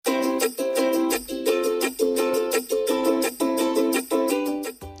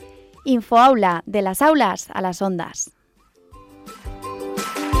Infoaula, de las aulas a las ondas.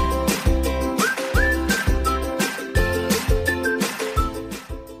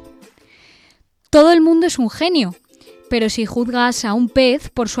 Todo el mundo es un genio, pero si juzgas a un pez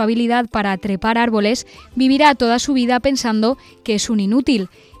por su habilidad para trepar árboles, vivirá toda su vida pensando que es un inútil.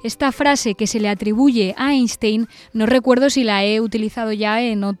 Esta frase que se le atribuye a Einstein, no recuerdo si la he utilizado ya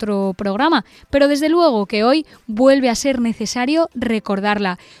en otro programa, pero desde luego que hoy vuelve a ser necesario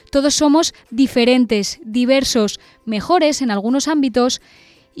recordarla. Todos somos diferentes, diversos, mejores en algunos ámbitos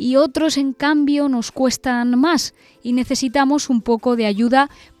y otros, en cambio, nos cuestan más y necesitamos un poco de ayuda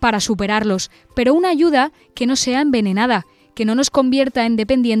para superarlos, pero una ayuda que no sea envenenada, que no nos convierta en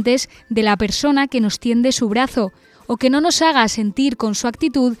dependientes de la persona que nos tiende su brazo, o que no nos haga sentir con su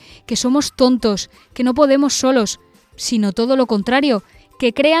actitud que somos tontos, que no podemos solos, sino todo lo contrario,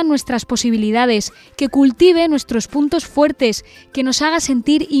 que crea nuestras posibilidades, que cultive nuestros puntos fuertes, que nos haga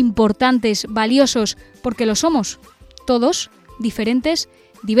sentir importantes, valiosos, porque lo somos. Todos, diferentes,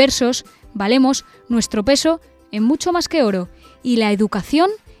 diversos, valemos nuestro peso en mucho más que oro, y la educación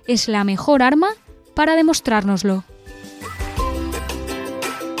es la mejor arma para demostrárnoslo.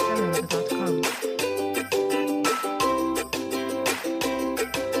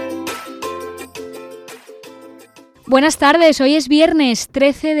 Buenas tardes, hoy es viernes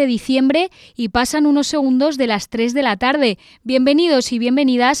 13 de diciembre y pasan unos segundos de las 3 de la tarde. Bienvenidos y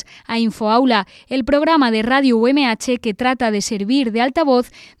bienvenidas a Infoaula, el programa de Radio UMH que trata de servir de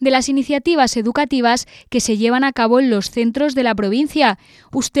altavoz de las iniciativas educativas que se llevan a cabo en los centros de la provincia.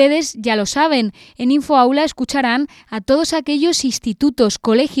 Ustedes ya lo saben, en Infoaula escucharán a todos aquellos institutos,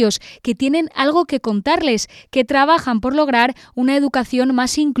 colegios que tienen algo que contarles, que trabajan por lograr una educación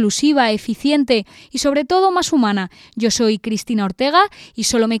más inclusiva, eficiente y sobre todo más humana. Yo soy Cristina Ortega y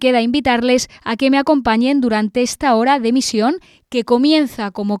solo me queda invitarles a que me acompañen durante esta hora de emisión que comienza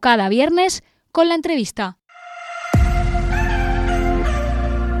como cada viernes con la entrevista.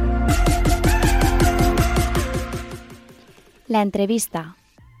 La entrevista.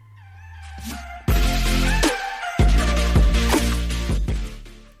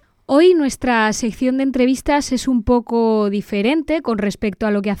 Hoy nuestra sección de entrevistas es un poco diferente con respecto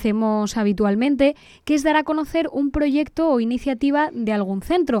a lo que hacemos habitualmente, que es dar a conocer un proyecto o iniciativa de algún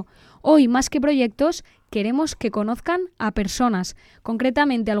centro. Hoy, más que proyectos, queremos que conozcan a personas,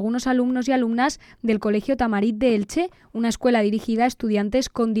 concretamente algunos alumnos y alumnas del Colegio Tamarit de Elche, una escuela dirigida a estudiantes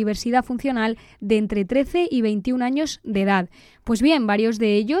con diversidad funcional de entre 13 y 21 años de edad. Pues bien, varios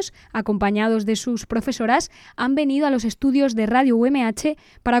de ellos, acompañados de sus profesoras, han venido a los estudios de Radio UMH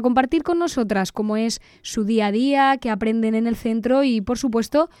para compartir con nosotras cómo es su día a día, qué aprenden en el centro y, por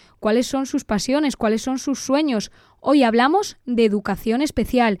supuesto, cuáles son sus pasiones, cuáles son sus sueños. Hoy hablamos de educación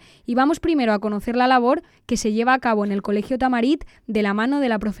especial y vamos primero a conocer la labor que se lleva a cabo en el Colegio Tamarit de la mano de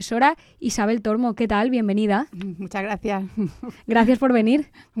la profesora Isabel Tormo. ¿Qué tal? Bienvenida. Muchas gracias. Gracias por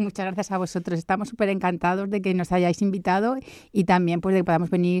venir. Muchas gracias a vosotros. Estamos súper encantados de que nos hayáis invitado y también pues de que podamos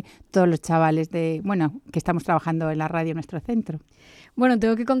venir todos los chavales que estamos trabajando en la radio en nuestro centro. Bueno,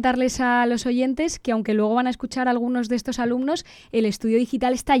 tengo que contarles a los oyentes que aunque luego van a escuchar a algunos de estos alumnos, el estudio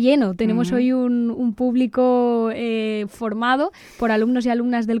digital está lleno. Tenemos hoy un público formado por alumnos y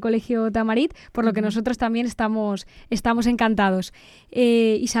alumnas del Colegio Tamarit, por lo que nosotros también estamos encantados.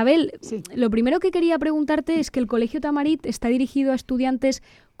 Isabel, sí. Lo primero que quería preguntarte es que el Colegio Tamarit está dirigido a estudiantes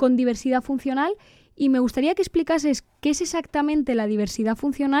con diversidad funcional y me gustaría que explicases qué es exactamente la diversidad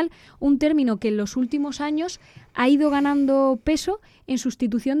funcional, un término que en los últimos años ha ido ganando peso en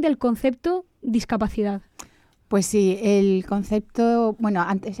sustitución del concepto discapacidad. Pues sí, el concepto,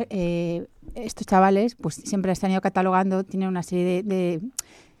 antes estos chavales pues siempre se han ido catalogando, tienen una serie de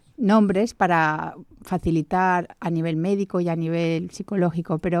nombres para facilitar a nivel médico y a nivel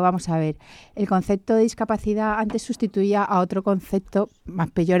psicológico, pero vamos a ver, el concepto de discapacidad antes sustituía a otro concepto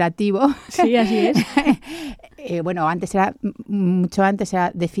más peyorativo. Sí, así es. Mucho antes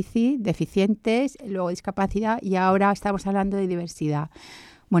era deficientes, luego discapacidad y ahora estamos hablando de diversidad.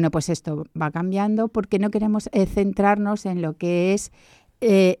 Bueno, pues esto va cambiando porque no queremos centrarnos en lo que es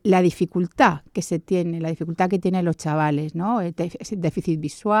la dificultad que se tiene, la dificultad que tienen los chavales, ¿no? El déficit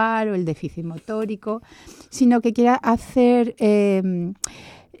visual o el déficit motórico, sino que quiere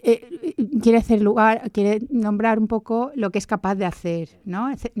nombrar un poco lo que es capaz de hacer,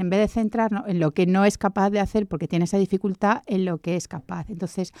 ¿no? En vez de centrarnos en lo que no es capaz de hacer porque tiene esa dificultad, en lo que es capaz.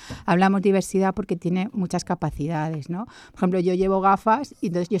 Entonces, hablamos de diversidad porque tiene muchas capacidades, ¿no? Por ejemplo, yo llevo gafas y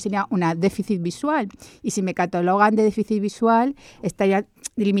entonces yo sería una déficit visual y si me catalogan de déficit visual estaría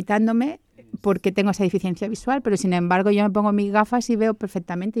limitándome porque tengo esa deficiencia visual, pero sin embargo yo me pongo mis gafas y veo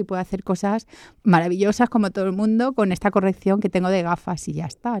perfectamente y puedo hacer cosas maravillosas como todo el mundo con esta corrección que tengo de gafas y ya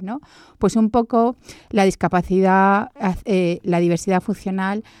está, ¿no? Pues un poco la discapacidad, la diversidad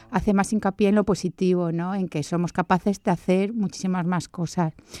funcional hace más hincapié en lo positivo, ¿no? En que somos capaces de hacer muchísimas más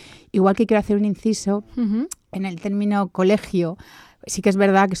cosas. Igual que quiero hacer un inciso en el término colegio. Sí que es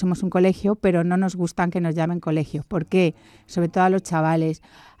verdad que somos un colegio, pero no nos gustan que nos llamen colegio. ¿Por qué? Sobre todo a los chavales.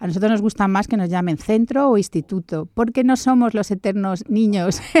 A nosotros nos gusta más que nos llamen centro o instituto, porque no somos los eternos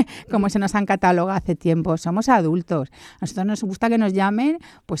niños como se nos han catalogado hace tiempo, somos adultos. A nosotros nos gusta que nos llamen,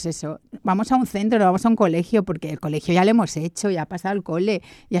 pues eso, vamos a un centro, no vamos a un colegio, porque el colegio ya lo hemos hecho, ya ha pasado el cole,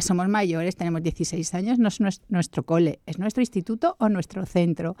 ya somos mayores, tenemos 16 años, no es nuestro cole, es nuestro instituto o nuestro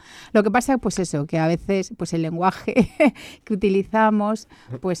centro. Lo que pasa, pues eso, que a veces pues el lenguaje que utilizamos,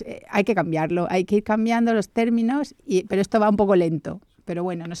 pues hay que cambiarlo, hay que ir cambiando los términos, pero esto va un poco lento. Pero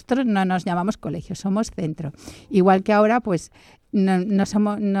bueno, nosotros no nos llamamos colegio, somos centro. Igual que ahora, pues no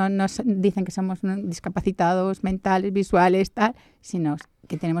nos dicen que somos discapacitados mentales, visuales, tal, sino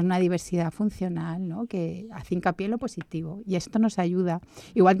que tenemos una diversidad funcional, ¿no? Que hace hincapié en lo positivo. Y esto nos ayuda.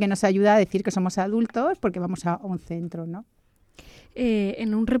 Igual que nos ayuda a decir que somos adultos porque vamos a un centro, ¿no?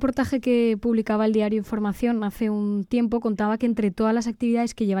 En un reportaje que publicaba el diario Información hace un tiempo contaba que entre todas las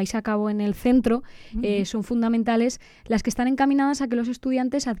actividades que lleváis a cabo en el centro son fundamentales las que están encaminadas a que los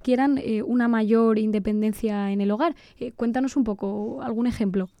estudiantes adquieran una mayor independencia en el hogar. Cuéntanos un poco, algún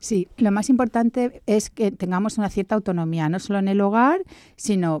ejemplo. Sí, lo más importante es que tengamos una cierta autonomía, no solo en el hogar,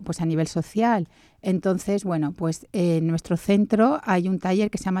 sino pues a nivel social. Entonces, bueno, pues en nuestro centro hay un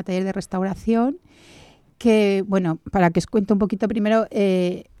taller que se llama Taller de Restauración, que, bueno, para que os cuente un poquito primero,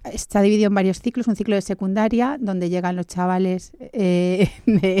 está dividido en varios ciclos. Un ciclo de secundaria, donde llegan los chavales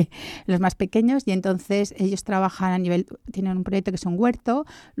de los más pequeños, y entonces ellos trabajan a nivel, tienen un proyecto que es un huerto.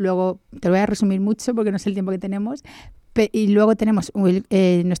 Luego, te lo voy a resumir mucho porque no es el tiempo que tenemos, y luego tenemos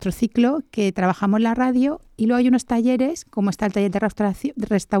nuestro ciclo que trabajamos la radio, y luego hay unos talleres, como está el taller de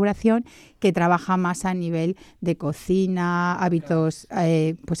restauración, que trabaja más a nivel de cocina, hábitos,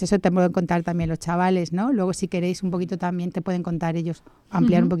 pues eso te pueden contar también los chavales, ¿no? Luego si queréis un poquito también te pueden contar ellos,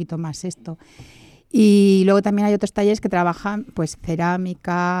 ampliar un poquito más esto. Y luego también hay otros talleres que trabajan pues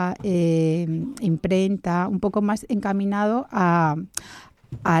cerámica, imprenta, un poco más encaminado al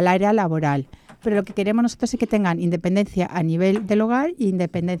área laboral. Pero lo que queremos nosotros es que tengan independencia a nivel del hogar e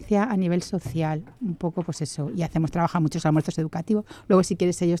independencia a nivel social. Un poco pues eso. Y trabajar muchos almuerzos educativos. Luego si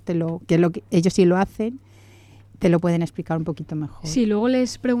quieres ellos ellos sí lo hacen, te lo pueden explicar un poquito mejor. Sí, luego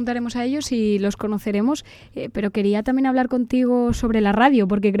les preguntaremos a ellos y los conoceremos, pero quería también hablar contigo sobre la radio,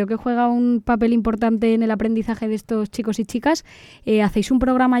 porque creo que juega un papel importante en el aprendizaje de estos chicos y chicas. Hacéis un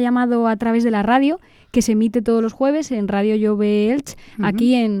programa llamado A Través de la Radio, que se emite todos los jueves en Radio Jove Elche,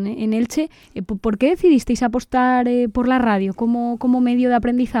 aquí en Elche. ¿Por qué decidisteis apostar por la radio como medio de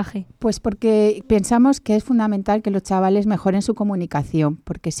aprendizaje? Pues porque pensamos que es fundamental que los chavales mejoren su comunicación,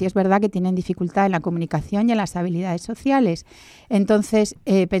 porque sí es verdad que tienen dificultad en la comunicación y en las habilidades sociales. Entonces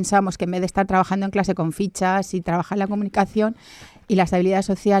pensamos que en vez de estar trabajando en clase con fichas y trabajar la comunicación y las habilidades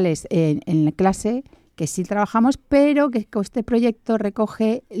sociales en la clase, que sí trabajamos, pero que este proyecto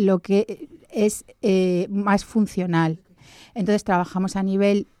recoge lo que es más funcional. Entonces trabajamos a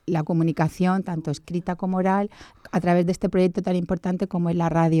nivel la comunicación, tanto escrita como oral, a través de este proyecto tan importante como es la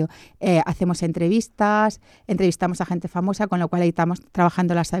radio. Hacemos entrevistamos a gente famosa, con lo cual ahí estamos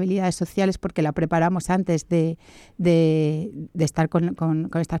trabajando las habilidades sociales porque la preparamos antes de estar con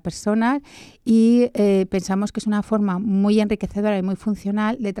estas personas, y pensamos que es una forma muy enriquecedora y muy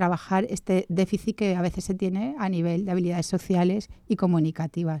funcional de trabajar este déficit que a veces se tiene a nivel de habilidades sociales y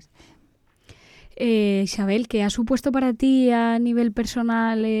comunicativas. Isabel, ¿qué ha supuesto para ti a nivel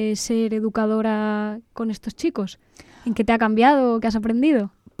personal ser educadora con estos chicos? ¿En qué te ha cambiado? ¿Qué has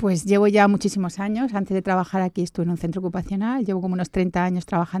aprendido? Pues llevo ya muchísimos años. Antes de trabajar aquí estuve en un centro ocupacional. Llevo como unos 30 años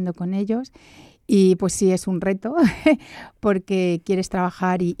trabajando con ellos. Y pues sí, es un reto porque quieres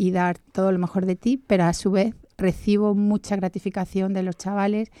trabajar y dar todo lo mejor de ti, pero a su vez recibo mucha gratificación de los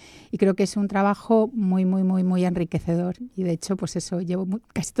chavales y creo que es un trabajo muy, muy, muy, muy enriquecedor. Y de hecho, pues eso, llevo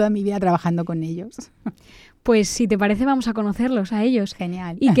casi toda mi vida trabajando con ellos. Pues si te parece, vamos a conocerlos a ellos.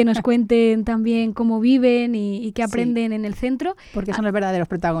 Genial. Y que nos cuenten también cómo viven y qué aprenden en el centro. Porque son los verdaderos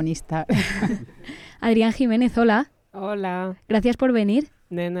protagonistas. Adrián Jiménez, hola. Hola. Gracias por venir.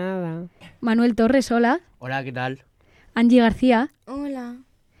 De nada. Manuel Torres, hola. Hola, ¿qué tal? Angie García. Hola.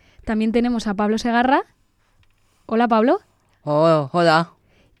 También tenemos a Pablo Segarra. Hola, Pablo. Oh, hola.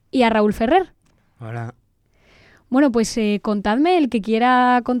 Y a Raúl Ferrer. Hola. Bueno, pues contadme, el que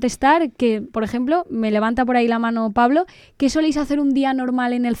quiera contestar, que, por ejemplo, me levanta por ahí la mano Pablo, ¿qué soléis hacer un día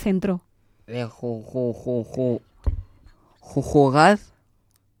normal en el centro? de jugar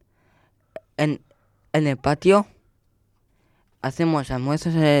en el patio. Hacemos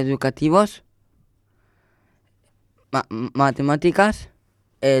almuerzos educativos, matemáticas,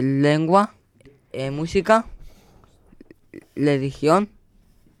 lengua, música, religión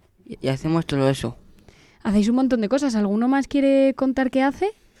y hacemos todo eso. Hacéis un montón de cosas. ¿Alguno más quiere contar qué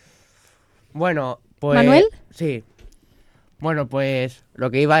hace? Bueno, pues... ¿Manuel? Sí. Bueno, pues lo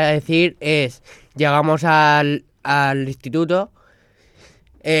que iba a decir es, llegamos al instituto,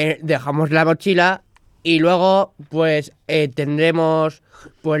 dejamos la mochila y luego pues tendremos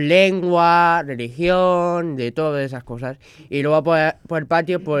pues lengua, religión, de todas esas cosas. Y luego por el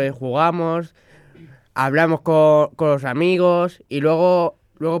patio pues jugamos, hablamos con los amigos y luego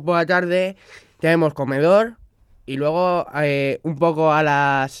por la tarde tenemos comedor y luego un poco a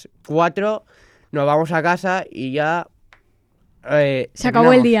las 4 nos vamos a casa y ya... Se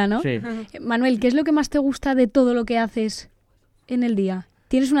acabó el día, ¿no? Sí. Manuel, ¿qué es lo que más te gusta de todo lo que haces en el día?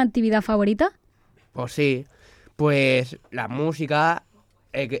 ¿Tienes una actividad favorita? Pues sí, pues la música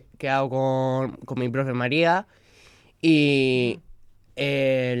que hago con mi profe María y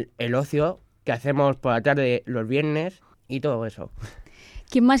el ocio que hacemos por la tarde los viernes y todo eso.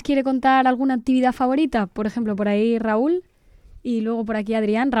 ¿Quién más quiere contar alguna actividad favorita? Por ejemplo, por ahí Raúl y luego por aquí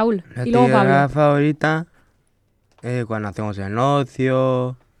Adrián. Raúl La y luego actividad Pablo. favorita es cuando hacemos el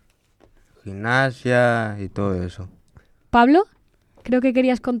ocio, gimnasia y todo eso. Pablo, creo que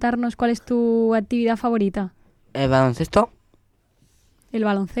querías contarnos cuál es tu actividad favorita. El baloncesto, El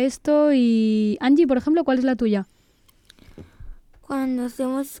baloncesto y... Angie, por ejemplo, ¿cuál es la tuya? Cuando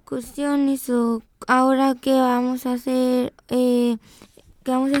hacemos excursiones o ahora que vamos a hacer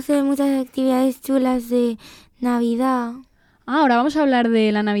muchas actividades chulas de Navidad. Ahora vamos a hablar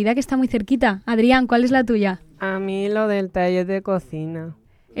de la Navidad que está muy cerquita. Adrián, ¿cuál es la tuya? A mí lo del taller de cocina.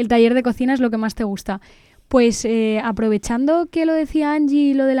 El taller de cocina es lo que más te gusta. Pues aprovechando que lo decía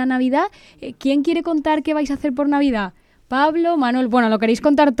Angie, lo de la Navidad, ¿quién quiere contar qué vais a hacer por Navidad? Pablo, Manuel, bueno, lo queréis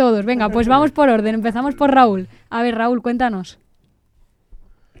contar todos. Venga, pues vamos por orden, empezamos por Raúl. A ver, Raúl, cuéntanos.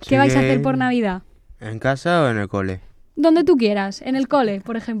 ¿Qué vais a hacer por Navidad? ¿En casa o en el cole? Donde tú quieras, en el cole,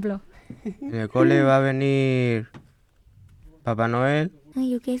 por ejemplo. En el cole va a venir Papá Noel. Ay,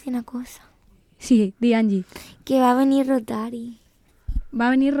 yo quiero decir una cosa. Sí, di Angie. Que va a venir Rotary. Va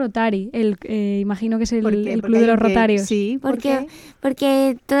a venir Rotary, imagino que es el ¿Por qué? club Porque de los hay que- Rotarios. Sí, ¿por qué?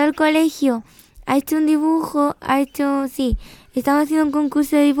 Porque todo el colegio ha hecho un dibujo, estamos haciendo un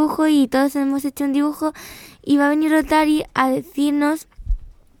concurso de dibujo y todos hemos hecho un dibujo y va a venir Rotary a decirnos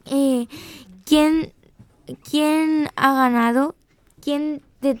quién ha ganado, quién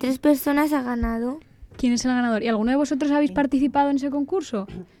de 3 personas ha ganado. ¿Quién es el ganador? ¿Y alguno de vosotros habéis participado en ese concurso?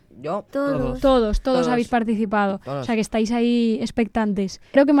 yo, Todos. Todos habéis participado. Todos. O sea que estáis ahí expectantes.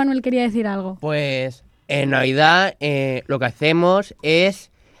 Creo que Manuel quería decir algo. Pues en Navidad lo que hacemos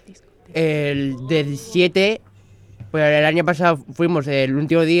es el 17, pues el año pasado fuimos el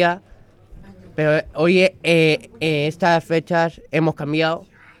último día, pero hoy estas fechas hemos cambiado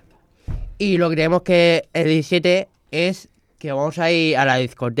y lo que creemos que el 17 es que vamos a ir a la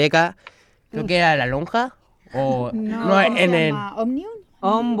discoteca, creo que era La Lonja o No, ¿cómo se en el llama? ¿Omnium?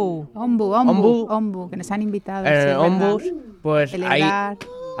 Ombu. Ombu, que nos han invitado. sí, en el ¿verdad? Ombus, pues Celebrar,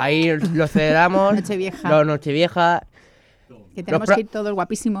 ahí lo celebramos, Nochevieja. la Nochevieja. que tenemos pro- que ir todos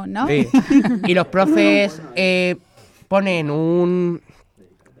guapísimos, ¿no? Sí. Y los profes ponen un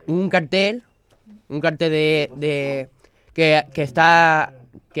cartel de que está,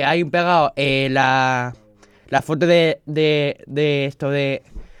 que hay un pegado la foto de esto de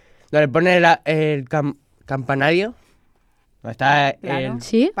donde pone el campanario, donde está Claro.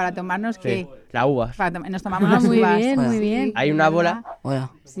 ¿Sí? Para tomarnos sí, las uvas. nos tomamos Ah, las muy uvas. bien, muy Sí, bien. Hay una bola.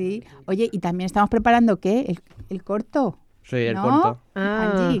 hola. Sí. Oye, y también estamos preparando, ¿qué? El corto. Sí, el ¿No? corto.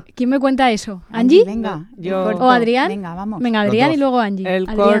 Angie. ¿Quién me cuenta eso? ¿Angie? Venga. el Yo. corto. ¿O Adrián? Venga, vamos. Venga, Los Adrián dos. y luego Angie. El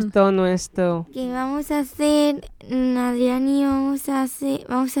Adrián. corto nuestro. Que vamos a hacer, Adrián y yo vamos a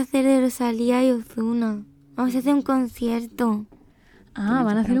hacer de Rosalía y Ozuna. Vamos a hacer un concierto. Ah,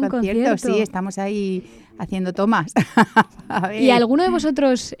 van a hacer un concierto. Sí, estamos ahí haciendo tomas. A ver. ¿Y alguno de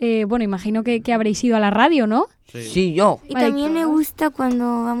vosotros, bueno, imagino que habréis ido a la radio, ¿no? Sí, yo. Y Vale. también me gusta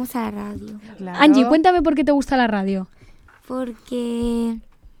cuando vamos a la radio. Claro. Angie, cuéntame por qué te gusta la radio. Porque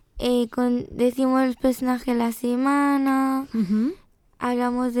decimos los personajes de la semana,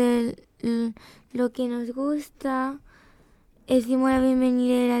 hablamos de lo que nos gusta, decimos la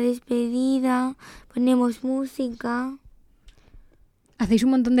bienvenida y la despedida, ponemos música. Hacéis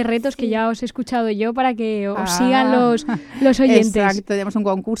un montón de retos que ya os he escuchado yo para que os sigan los oyentes. Exacto, tenemos un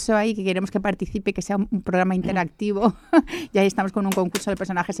concurso ahí que queremos que participe, que sea un programa interactivo. Y ahí estamos con un concurso del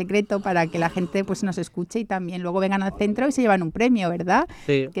personaje secreto para que la gente pues nos escuche y también luego vengan al centro y se llevan un premio, ¿verdad?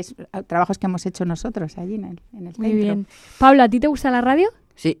 Sí. Que es trabajos que hemos hecho nosotros allí en el centro. Muy bien. Pablo, ¿a ti te gusta la radio?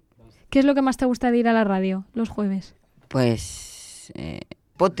 Sí. ¿Qué es lo que más te gusta de ir a la radio los jueves? Pues...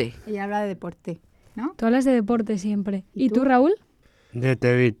 pote. Ella habla de deporte, ¿no? Tú hablas de deporte siempre. ¿Y ¿Y tú, tú? Raúl? De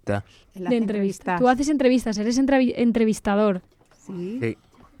entrevistas. Él De hace entrevistas. Tú haces entrevistas, eres entrevistador. Sí. Sí.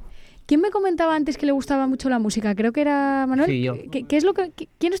 ¿Quién me comentaba antes que le gustaba mucho la música? Creo que era Manuel. Sí, yo. ¿Qué es lo que,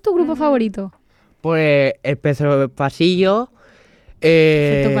 ¿Quién es tu grupo favorito? Pues el Peso Pasillo.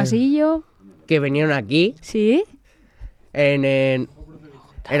 Efecto Pasillo. Que vinieron aquí ¿Sí? en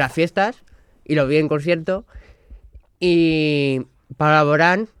las fiestas y lo vi en concierto. Y Pablo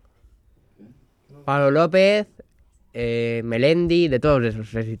Borán, Pablo López, Melendi, de todos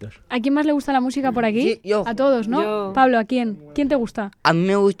esos éxitos. ¿A quién más le gusta la música por aquí? Sí, yo. A todos, ¿no? Yo. Pablo, ¿a quién? ¿Quién te gusta? A mí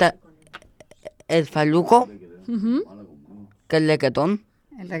me gusta el faluco, Ujú. que es el reggaetón.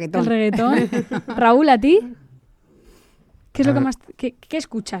 El reggaetón. El reggaetón. Raúl, ¿a ti? ¿Qué es lo que más... ¿Qué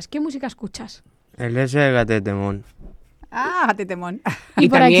escuchas? ¿Qué música escuchas? El S de Gatetemón. Ah, Tetemón. ¿Y Y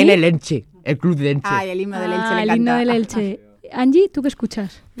por también aquí? el Elche, el club de Elche. Ah, y el himno del Elche le el himno encanta. del Elche. Angie, ¿tú qué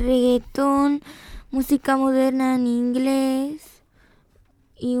escuchas? Reggaetón, música moderna en inglés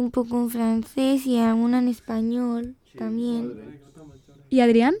y un poco en francés y alguna en español también. ¿Y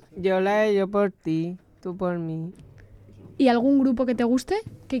Adrián? Yo la he yo por ti, tú por mí. ¿Y algún grupo que te guste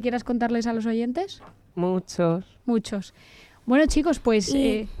que quieras contarles a los oyentes? Muchos. Muchos. Bueno, chicos, pues Y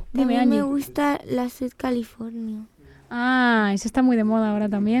dime, también me Angie. gusta la Sud California. Ah, ese está muy de moda ahora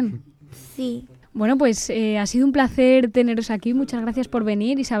también. Sí. Bueno, pues ha sido un placer teneros aquí. Muchas gracias por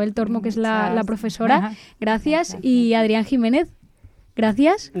venir. Isabel Tormo, que es la profesora. Gracias. Y Adrián Jiménez.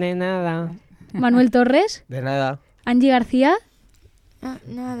 Gracias. De nada. Manuel Torres. De nada. Angie García. Ah,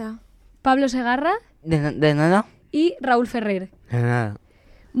 nada. Pablo Segarra. De nada. Y Raúl Ferrer. De nada.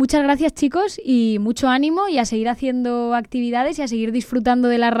 Muchas gracias, chicos, y mucho ánimo y a seguir haciendo actividades y a seguir disfrutando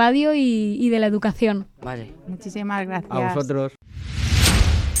de la radio y de la educación. Vale. Muchísimas gracias. A vosotros.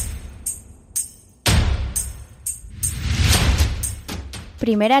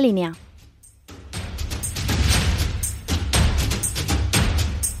 Primera línea.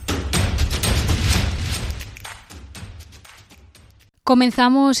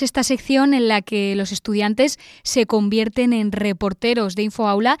 Comenzamos esta sección en la que los estudiantes se convierten en reporteros de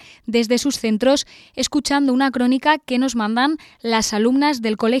Infoaula desde sus centros, escuchando una crónica que nos mandan las alumnas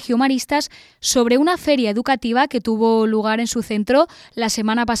del Colegio Maristas sobre una feria educativa que tuvo lugar en su centro la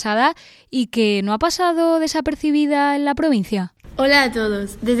semana pasada y que no ha pasado desapercibida en la provincia. Hola a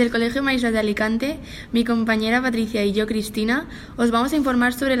todos. Desde el Colegio Maristas de Alicante, mi compañera Patricia y yo, Cristina, os vamos a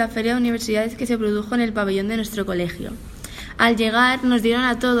informar sobre la feria de universidades que se produjo en el pabellón de nuestro colegio. Al llegar nos dieron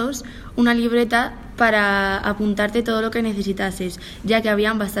a todos una libreta para apuntarte todo lo que necesitases, ya que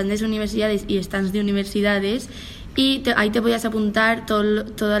habían bastantes universidades y stands de universidades y ahí te podías apuntar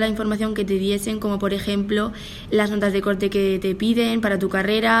toda la información que te diesen, como por ejemplo las notas de corte que te piden para tu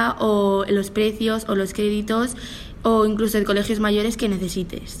carrera o los precios o los créditos o incluso de colegios mayores que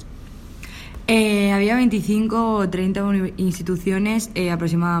necesites. Había 25 o 30 instituciones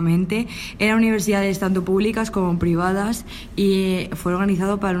aproximadamente. Eran universidades tanto públicas como privadas y fue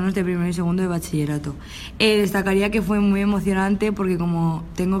organizado para alumnos de primero y segundo de bachillerato. Destacaría que fue muy emocionante porque como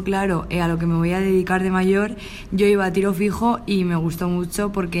tengo claro a lo que me voy a dedicar de mayor, yo iba a tiro fijo y me gustó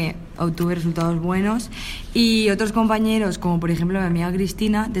mucho porque obtuve resultados buenos y otros compañeros, como por ejemplo mi amiga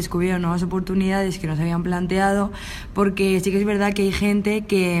Cristina, descubrieron nuevas oportunidades que no se habían planteado porque sí que es verdad que hay gente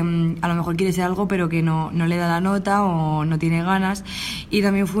que a lo mejor quiere ser algo pero que no le da la nota o no tiene ganas y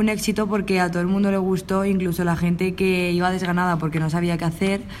también fue un éxito porque a todo el mundo le gustó, incluso la gente que iba desganada porque no sabía qué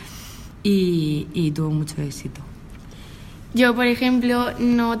hacer y tuvo mucho éxito. Yo, por ejemplo,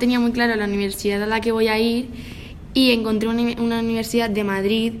 no tenía muy claro la universidad a la que voy a ir y encontré una universidad de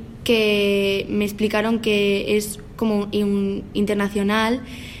Madrid que me explicaron que es como un internacional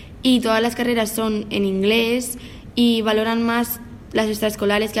y todas las carreras son en inglés y valoran más las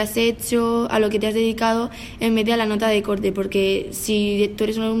extraescolares que has hecho, a lo que te has dedicado, en vez de a la nota de corte, porque si tú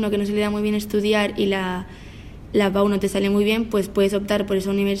eres un alumno que no se le da muy bien estudiar y la PAU no te sale muy bien, pues puedes optar por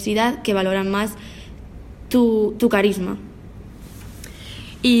esa universidad que valoran más tu carisma.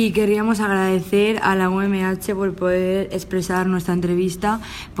 Y queríamos agradecer a la UMH por poder expresar nuestra entrevista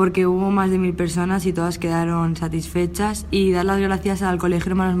porque hubo más de 1000 personas y todas quedaron satisfechas y dar las gracias al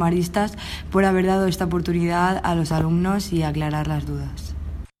Colegio Hermanos Maristas por haber dado esta oportunidad a los alumnos y aclarar las dudas.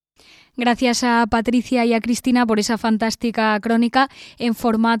 Gracias a Patricia y a Cristina por esa fantástica crónica en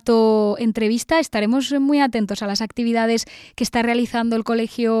formato entrevista. Estaremos muy atentos a las actividades que está realizando el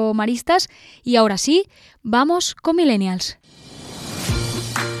Colegio Maristas. Y ahora sí, vamos con Millennials.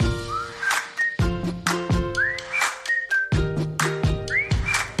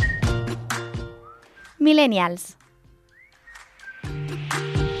 Millennials.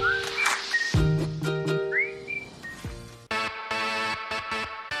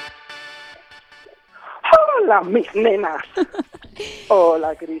 Hola, mis nenas.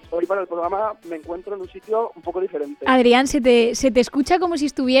 Hola, Cris. Hoy para el programa me encuentro en un sitio un poco diferente. Adrián, ¿se te escucha como si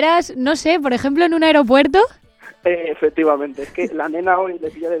estuvieras, no sé, por ejemplo, en un aeropuerto? Efectivamente, es que la nena hoy le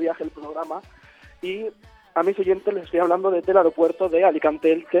pilla de viaje el programa y a mis oyentes les estoy hablando desde el aeropuerto de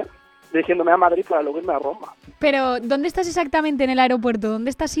Alicante-Elche, dirigiéndome a Madrid para luego irme a Roma. Pero, ¿dónde estás exactamente en el aeropuerto? ¿Dónde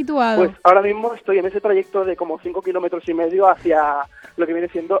estás situado? Pues ahora mismo estoy en ese trayecto de como 5 kilómetros y medio hacia lo que viene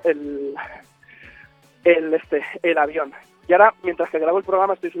siendo el avión. Y ahora, mientras que grabo el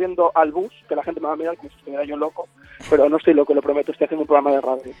programa, estoy subiendo al bus, que la gente me va a mirar como si estuviera yo loco, pero no estoy loco, lo prometo, estoy haciendo un programa de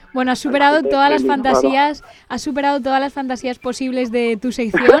radio. Bueno, has superado todas las fantasías posibles de tu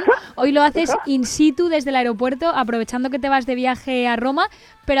sección. Hoy lo haces in situ desde el aeropuerto, aprovechando que te vas de viaje a Roma,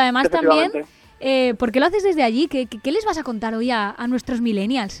 pero además también, ¿por qué lo haces desde allí? ¿Qué les vas a contar hoy a nuestros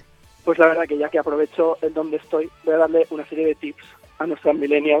millennials? Pues la verdad que ya que aprovecho en donde estoy, voy a darle una serie de tips a nuestros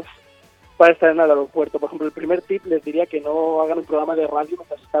millennials para estar en el aeropuerto. Por ejemplo, el primer tip les diría que no hagan un programa de radio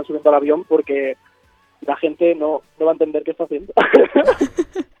mientras están subiendo al avión porque la gente no va a entender qué está haciendo.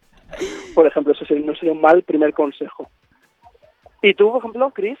 Por ejemplo, eso no sería un mal primer consejo. ¿Y tú, por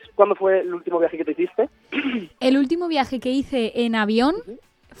ejemplo, Cris, cuándo fue el último viaje que te hiciste? El último viaje que hice en avión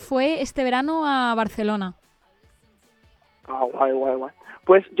fue este verano a Barcelona. Ah, guay.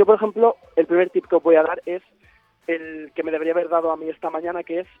 Pues yo, por ejemplo, el primer tip que os voy a dar es el que me debería haber dado a mí esta mañana,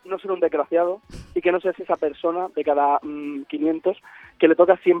 que es no ser un desgraciado y que no seas esa persona de cada 500 que le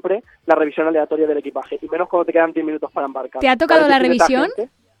toca siempre la revisión aleatoria del equipaje, y menos cuando te quedan 10 minutos para embarcar. ¿Te ha tocado la revisión?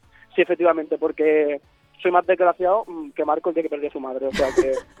 Sí, efectivamente, porque soy más desgraciado que Marco, el día que perdió a su madre, o sea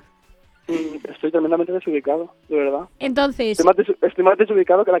que estoy tremendamente desubicado, de verdad. Entonces, estoy más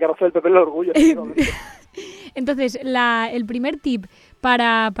desubicado que la carroza del Pepe en el orgullo. Entonces, el primer tip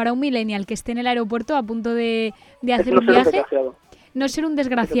para un millennial que esté en el aeropuerto a punto de hacer un viaje, no ser un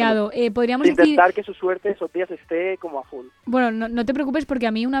desgraciado. Podríamos intentar que su suerte esos días esté como a full. Bueno, no te preocupes, porque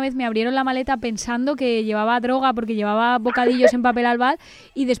a mí una vez me abrieron la maleta pensando que llevaba droga porque llevaba bocadillos en papel albal,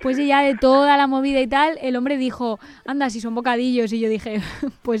 y después de ya de toda la movida y tal, el hombre dijo, anda, si son bocadillos, y yo dije,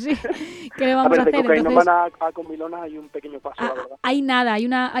 pues sí, ¿qué le vamos a hacer? Entonces, no van a Comilona, hay un pequeño paso, la verdad. Hay nada, hay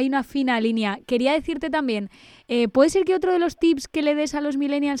una fina línea. Quería decirte también, ¿puede ser que otro de los tips que le des a los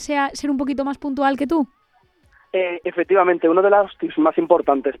millennials sea ser un poquito más puntual que tú? Efectivamente, uno de los tips más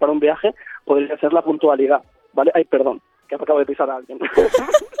importantes para un viaje podría ser la puntualidad, ¿vale? Ay, perdón, que acabo de pisar a alguien.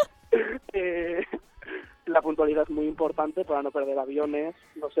 La puntualidad es muy importante para no perder aviones,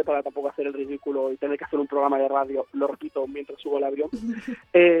 no sé, para tampoco hacer el ridículo y tener que hacer un programa de radio, lo repito, mientras subo al avión,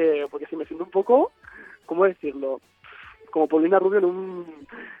 porque si me siento un poco, ¿cómo decirlo?, como Paulina Rubio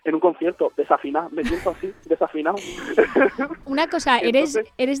en un concierto, desafinado, me siento así, desafinado. Una cosa, ¿eres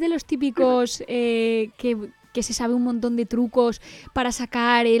de los típicos que se sabe un montón de trucos para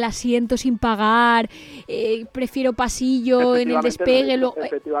sacar el asiento sin pagar, prefiero pasillo en el despegue?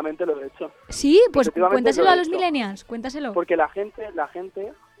 Efectivamente lo he hecho. Sí, pues cuéntaselo a los millennials, cuéntaselo. Porque la gente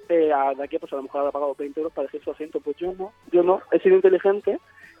de aquí pues a lo mejor habrá pagado 20 euros para elegir su asiento, pues yo no, he sido inteligente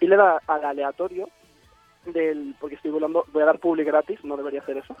y le da al aleatorio porque estoy volando, voy a dar public gratis, no debería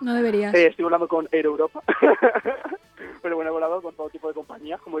hacer eso. No deberías. Estoy volando con Air Europa, pero bueno, he volado con todo tipo de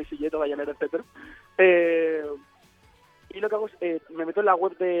compañías, como EasyJet, Ryanair, etcétera. Y lo que hago es, me meto en la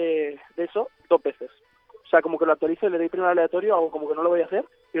web de eso 2 veces. O sea, como que lo actualizo y le doy primero aleatorio, hago como que no lo voy a hacer,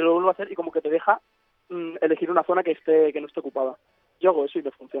 y lo vuelvo a hacer y como que te deja elegir una zona que no esté ocupada. Yo hago eso y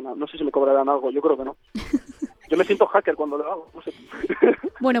me funciona. No sé si me cobrarán algo, yo creo que no. Yo me siento hacker cuando lo hago, no sé.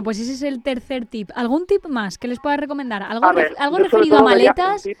 Bueno, pues ese es el tercer tip. ¿Algún tip más que les pueda recomendar? ¿Algo yo referido a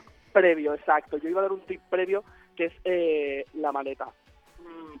maletas? Un tip previo, exacto. Yo iba a dar un tip previo que es la maleta.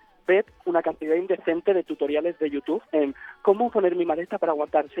 Ved una cantidad indecente de tutoriales de YouTube en cómo poner mi maleta para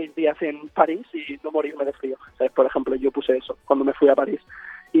aguantar 6 días en París y no morirme de frío. ¿Sabes? Por ejemplo, yo puse eso cuando me fui a París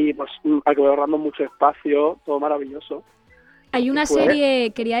y pues acabé ahorrando mucho espacio, todo maravilloso. Hay una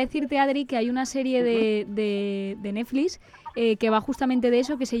serie, quería decirte, Adri, que hay una serie de Netflix que va justamente de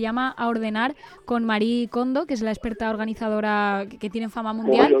eso, que se llama A Ordenar, con Marie Kondo, que es la experta organizadora que tiene fama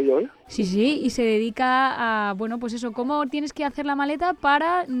mundial. Sí, y se dedica a, bueno, pues eso, cómo tienes que hacer la maleta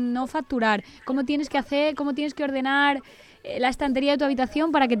para no facturar, cómo tienes que ordenar la estantería de tu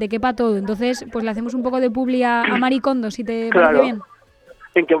habitación para que te quepa todo. Entonces, pues le hacemos un poco de publi a Maricondo, si te Claro. parece bien.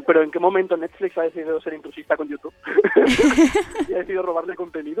 ¿Pero en qué momento Netflix ha decidido ser intrusista con YouTube? Y ha decidido robarle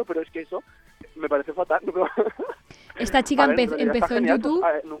contenido, pero es que eso me parece fatal. Esta chica Vale, en realidad empezó está en genial, YouTube.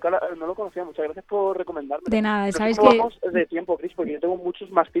 pues, no lo conocía, muchas gracias por recomendarme. De nada, Pero sabes ¿cómo que... vamos de tiempo, Cris? Porque yo tengo muchos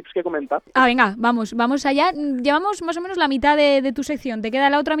más tips que comentar. Venga, vamos allá. Llevamos más o menos la mitad de tu sección. Te queda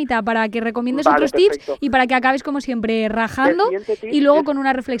la otra mitad para que recomiendes Vale, otros perfecto. tips y para que acabes, como siempre, rajando El siguiente tip y luego es- con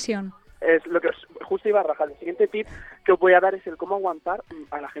una reflexión. Es lo que justo iba a rajar. El siguiente tip que os voy a dar es el cómo aguantar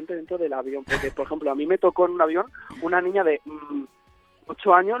a la gente dentro del avión. Porque, por ejemplo, a mí me tocó en un avión una niña de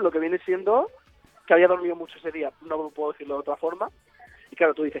 8 años, lo que viene siendo que había dormido mucho ese día. No puedo decirlo de otra forma. Y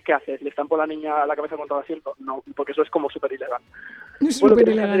claro, tú dices, ¿qué haces? ¿Le estampo a la niña a la cabeza contra el asiento? No, porque eso es como súper ilegal. Pues lo que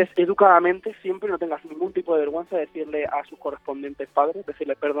tienes que hacer es educadamente, siempre no tengas ningún tipo de vergüenza, decirle a sus correspondientes padres,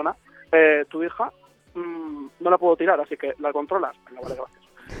 decirle, perdona, tu hija no la puedo tirar, así que la controlas. Venga, vale, gracias.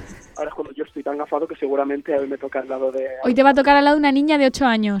 Ahora es cuando yo estoy tan gafado que seguramente a mí me toca al lado de... Hoy te va a tocar al lado de una niña de 8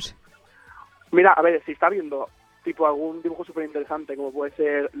 años. Mira, a ver, si está viendo tipo algún dibujo súper interesante, como puede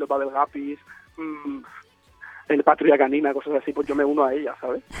ser los Babel Gapis, el Patrulla Canina, cosas así, pues yo me uno a ella,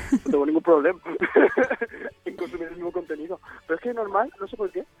 ¿sabes? No tengo ningún problema en consumir el mismo contenido. Pero es que es normal, no sé por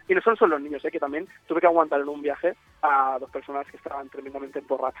qué. Y no solo son los niños, que también tuve que aguantar en un viaje a 2 personas que estaban tremendamente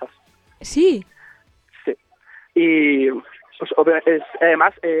borrachas. Sí. Sí. Y pues,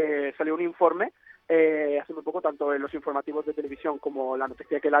 además salió un informe hace muy poco, tanto en los informativos de televisión como la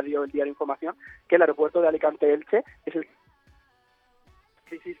noticia que la dio el Diario Información, que el aeropuerto de Alicante-Elche es el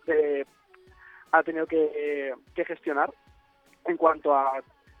crisis ha tenido que gestionar en cuanto a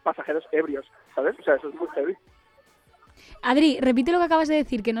pasajeros ebrios, ¿sabes? O sea, eso es muy heavy. Adri, repite lo que acabas de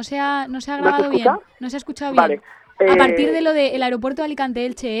decir, que no se ha grabado bien, no se ha escuchado bien. Vale. A partir de lo del aeropuerto de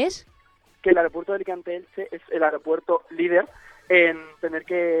Alicante-Elche es... Que el aeropuerto de Alicante-Elche es el aeropuerto líder en tener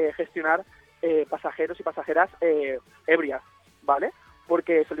que gestionar pasajeros y pasajeras ebrias, ¿vale?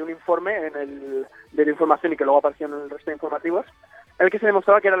 Porque salió un informe de la información y que luego apareció en el resto de informativos, en el que se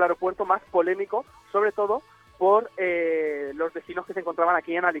demostraba que era el aeropuerto más polémico, sobre todo por los vecinos que se encontraban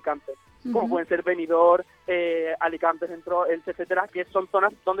aquí en Alicante, como pueden ser Benidorm, Alicante Centro, Elche, etcétera, que son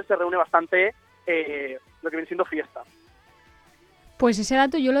zonas donde se reúne bastante lo que viene siendo fiesta. Pues ese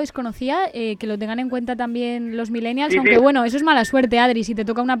dato yo lo desconocía, que lo tengan en cuenta también los millennials, Sí, aunque sí. bueno, eso es mala suerte, Adri, si te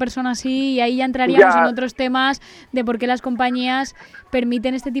toca una persona así, y ahí ya entraríamos Ya. en otros temas de por qué las compañías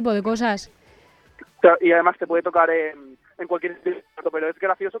permiten este tipo de cosas. Y además te puede tocar en cualquier sitio, pero es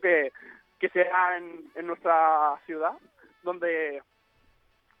gracioso que sea en nuestra ciudad donde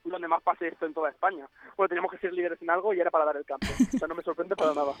más pase esto en toda España. Bueno, teníamos que ser líderes en algo y era para dar el cambio. O sea, no me sorprende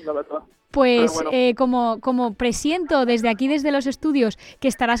para nada, la verdad. Pues Pero bueno. como presiento desde aquí, desde los estudios, que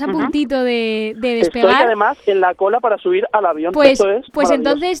estarás a puntito de Estoy despegar, además en la cola para subir al avión. pues Esto es maravilloso.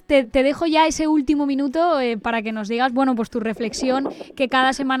 entonces te dejo ya ese último minuto para que nos digas, bueno, pues tu reflexión que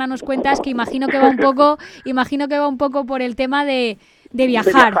cada semana nos cuentas, que imagino que va un poco por el tema de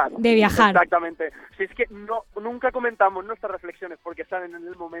viajar. Exactamente. Si es que nunca comentamos nuestras reflexiones porque salen en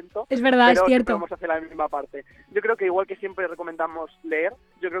el momento. Es verdad, pero es cierto. siempre vamos a hacer la misma parte. Yo creo que igual que siempre recomendamos leer,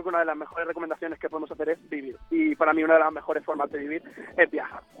 yo creo que una de las mejores recomendaciones que podemos hacer es vivir. Y para mí una de las mejores formas de vivir es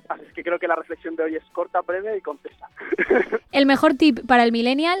viajar. Así es que creo que la reflexión de hoy es corta, breve y concisa. El mejor tip para el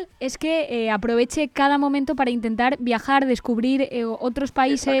millennial es que aproveche cada momento para intentar viajar, descubrir otros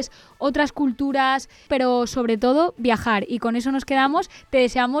países, otras culturas, pero sobre todo viajar. Y con eso nos quedamos. Te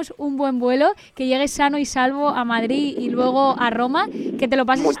deseamos un buen vuelo, que llegues sano y salvo a Madrid y luego a Roma, que te lo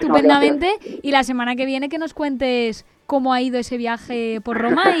pases Muchísimas estupendamente y la semana que viene que nos cuentes cómo ha ido ese viaje por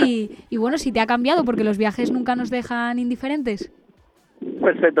Roma y bueno, si te ha cambiado, porque los viajes nunca nos dejan indiferentes.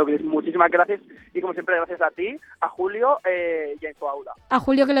 Perfecto, Cris. Muchísimas gracias. Y como siempre, gracias a ti, a Julio y a Infoaula. A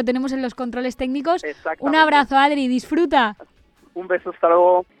Julio, que lo tenemos en los controles técnicos. Exactamente. Un abrazo, Adri, disfruta. Un beso, hasta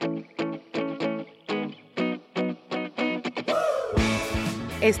luego.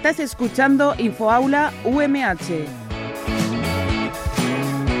 Estás escuchando Infoaula UMH.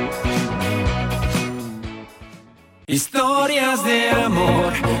 Historias de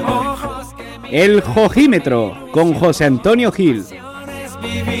amor. El Jojímetro con José Antonio Gil.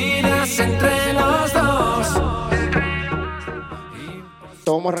 Vividas entre los dos.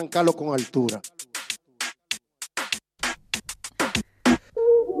 Vamos a arrancarlo con altura.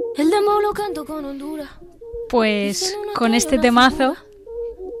 El dembow lo canto con Honduras. Pues con este temazo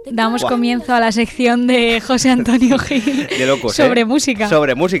Damos Buah. comienzo a la sección de José Antonio Gil De locos, sobre música.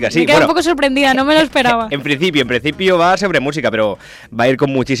 Sobre música, sí. Me quedo Bueno, un poco sorprendida, no me lo esperaba. En principio va sobre música, pero va a ir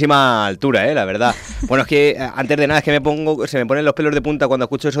con muchísima altura, la verdad. Bueno, es que antes de nada es que se me ponen los pelos de punta cuando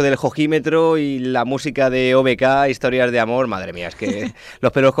escucho eso del Jojímetro y la música de OBK, historias de amor, madre mía, es que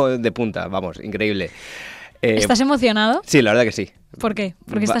los pelos de punta, vamos, increíble. ¿Estás emocionado? Sí, la verdad que sí. ¿Por qué?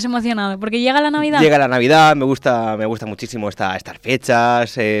 Porque estás emocionado. ¿Porque llega la Navidad? Llega la Navidad, me gusta muchísimo estas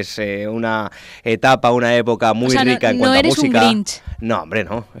fechas, es una etapa, una época muy rica en cuanto a música. No eres un Grinch. No, hombre,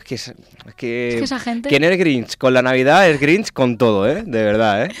 no. Es que esa gente... ¿Quién es Grinch? Con la Navidad es Grinch con todo, de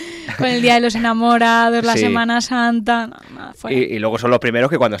verdad, Con el Día de los Enamorados, la Sí. Semana Santa... No, nada, fuera. Y luego son los primeros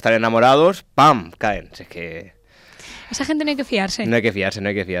que cuando están enamorados, ¡pam!, caen. Es que... Esa gente no hay que fiarse. No hay que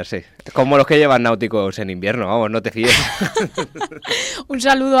fiarse. Es como los que llevan náuticos en invierno, vamos, no te fíes. Un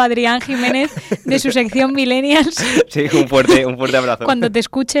saludo a Adrián Jiménez de su sección Millennials. Sí, un fuerte abrazo. Cuando te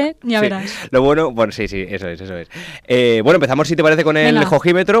escuche, ya verás. Lo bueno, sí, eso es. Bueno, empezamos, si te parece, con el Venga.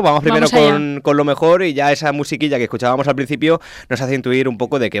 Jojímetro. Vamos primero Vamos con lo mejor, y ya esa musiquilla que escuchábamos al principio nos hace intuir un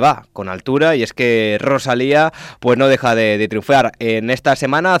poco de qué va, con altura, y es que Rosalía pues no deja de triunfar. En esta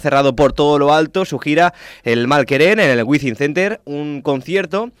semana ha cerrado por todo lo alto su gira El Mal Querer en el Wizzing Center, un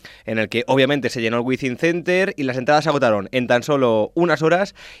concierto en el que obviamente se llenó el Wizzing Center y las entradas se agotaron en tan solo unas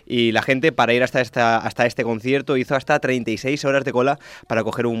horas, y la gente para ir hasta este concierto hizo hasta 36 horas de cola para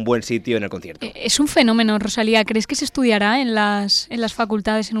coger un buen sitio en el concierto. Es un fenómeno, Rosalía. ¿Crees que se estudiará en las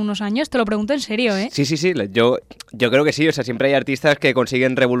facultades en unos años? Te lo pregunto en serio, ¿eh? Sí, yo creo que sí. O sea, siempre hay artistas que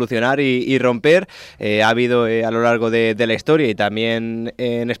consiguen revolucionar y romper. Ha habido a lo largo de la historia y también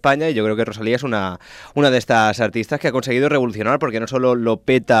en España, y yo creo que Rosalía es una de estas artistas que ha conseguido revolucionar, porque no solo lo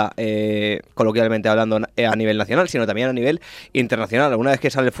peta coloquialmente hablando a nivel nacional, sino también a nivel internacional. Una vez que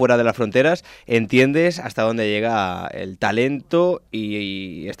sales fuera de las fronteras, entiendes hasta dónde llega el talento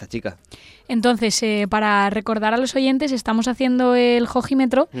y esta chica. Entonces, para recordar a los oyentes, estamos haciendo el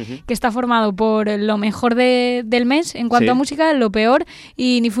Jojímetro, que está formado por lo mejor del mes en cuanto a música, lo peor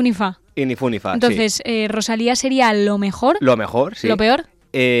y ni fu ni fa. Y ni fu ni fa. Entonces, Rosalía sería lo mejor. Lo mejor, sí. ¿Lo peor?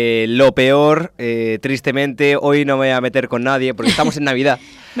 Lo peor, tristemente, hoy no me voy a meter con nadie porque estamos en Navidad.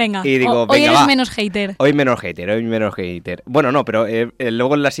 Venga, y digo, hoy venga, eres va. menos hater. Hoy menos hater. Bueno, no, pero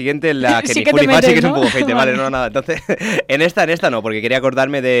luego en la siguiente, la que Sí ni que fu te ni fa, sí metes, que es un ¿no? poco hater, Vale. vale, no, nada. Entonces, en esta no, porque quería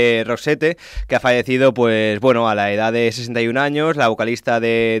acordarme de Rosette, que ha fallecido, pues, bueno, a la edad de 61 años, la vocalista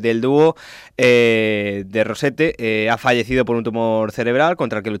del dúo de Rosette, ha fallecido por un tumor cerebral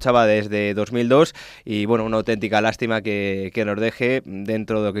contra el que luchaba desde 2002, y bueno, una auténtica lástima que nos deje,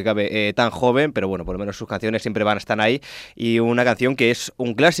 dentro de lo que cabe, tan joven, pero bueno, por lo menos sus canciones siempre van a estar ahí, y una canción que es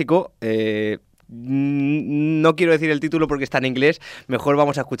un clásico. No quiero decir el título porque está en inglés, mejor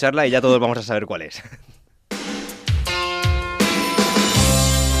vamos a escucharla y ya todos vamos a saber cuál es.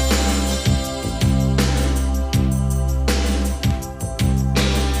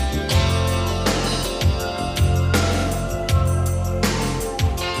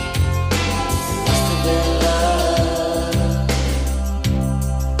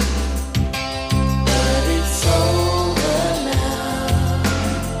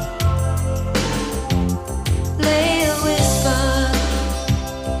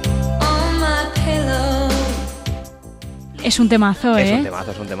 Es un temazo, ¿eh?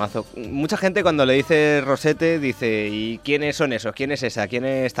 Es un temazo. Mucha gente cuando le dice Rosette dice, ¿y quiénes son esos? ¿Quién es esa? ¿Quién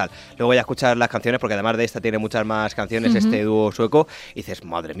es tal? Luego voy a escuchar las canciones, porque además de esta tiene muchas más canciones, este dúo sueco, y dices,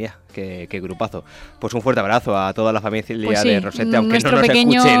 madre mía, qué grupazo. Pues un fuerte abrazo a toda la familia Pues sí, de Rosette, aunque nuestro no nos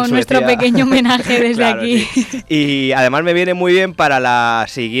escuche en Suecia. nuestro pequeño homenaje desde Claro, aquí. sí. Y además me viene muy bien para la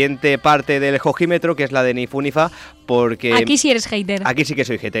siguiente parte del Jojímetro, que es la de Ni Fu Ni Fa, porque... Aquí sí eres hater. Aquí sí que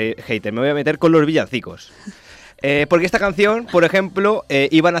soy hater. Me voy a meter con los villancicos. Porque esta canción, por ejemplo,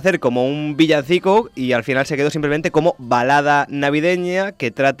 iban a hacer como un villancico y al final se quedó simplemente como balada navideña,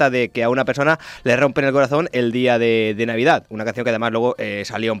 que trata de que a una persona le rompen el corazón el día de Navidad. Una canción que además luego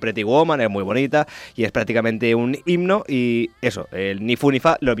salió en Pretty Woman, es muy bonita y es prácticamente un himno. Y eso, el ni fu ni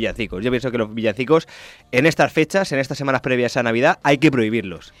fa, los villancicos. Yo pienso que los villancicos en estas fechas, en estas semanas previas a Navidad, hay que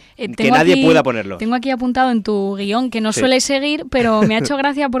prohibirlos. Que nadie pueda ponerlos. Tengo aquí apuntado en tu guión, que no Sí. suele seguir, pero me ha hecho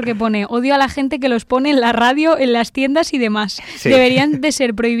gracia porque pone: odio a la gente que los pone en la radio, en las tiendas y demás. Sí. Deberían de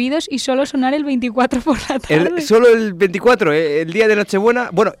ser prohibidos y solo sonar el 24 por la tarde. Solo el 24, el día de Nochebuena.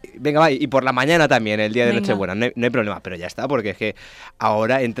 Bueno, venga, va, y por la mañana también, el día de Venga. Nochebuena. No hay problema, pero ya está, porque es que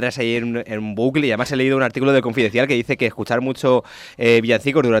ahora entras ahí en un bucle. Y además he leído un artículo de Confidencial que dice que escuchar mucho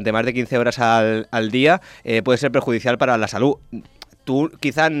villancicos durante más de 15 horas al día puede ser perjudicial para la salud. Tú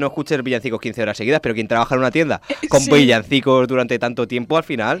quizás no escuches villancicos 15 horas seguidas, pero quien trabaja en una tienda con Sí. villancicos durante tanto tiempo, al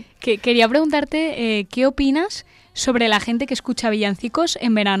final... Quería preguntarte, ¿qué opinas sobre la gente que escucha villancicos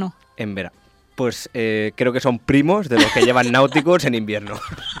en verano? En verano. Pues creo que son primos de los que llevan náuticos en invierno.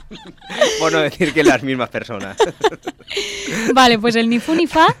 Por no decir que las mismas personas. Vale, pues el ni fu ni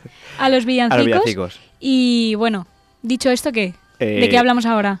fa a los villancicos. A los villancicos. Y bueno, dicho esto, ¿qué? ¿De qué hablamos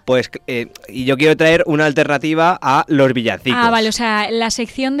ahora? Pues y yo quiero traer una alternativa a los villancicos. Ah, vale, o sea, la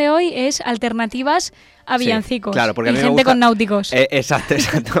sección de hoy es alternativas a villancicos. Sí, claro, porque y a mí gente me gusta, con náuticos. Exacto.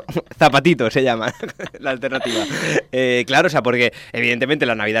 Zapatitos se llama la alternativa. Claro, o sea, porque evidentemente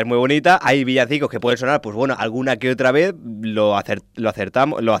la Navidad es muy bonita, hay villancicos que pueden sonar, pues bueno, alguna que otra vez lo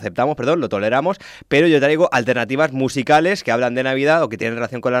aceptamos, lo toleramos, pero yo traigo alternativas musicales que hablan de Navidad o que tienen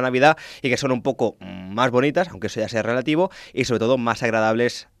relación con la Navidad y que son un poco más bonitas, aunque eso ya sea relativo, y sobre todo más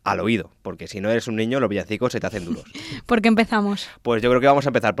agradables al oído, porque si no eres un niño, los villancicos se te hacen duros. ¿Por qué empezamos? Pues yo creo que vamos a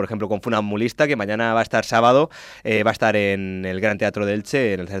empezar, por ejemplo, con Funambulista, que mañana va a estar sábado, va a estar en el Gran Teatro de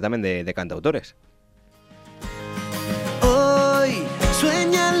Elche, en el certamen de cantautores. Hoy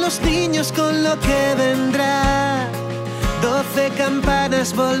sueñan los niños con lo que vendrá. 12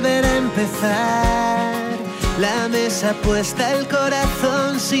 campanas volver a empezar. La mesa puesta, el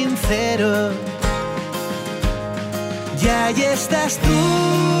corazón sincero. Y ahí estás tú,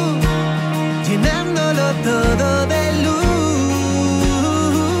 llenándolo todo de luz.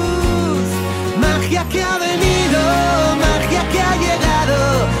 Magia que ha venido, magia que ha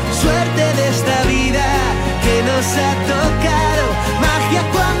llegado. Suerte de esta vida que nos ha tocado. Magia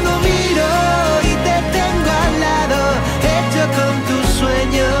cuando miro y te tengo al lado, hecho con tus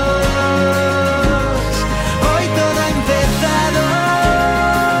sueños. Hoy todo ha empezado.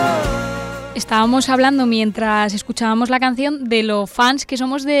 Estábamos hablando mientras escuchábamos la canción de lo fans que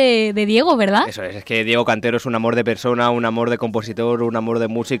somos de Diego, ¿verdad? Eso es que Diego Cantero es un amor de persona, un amor de compositor, un amor de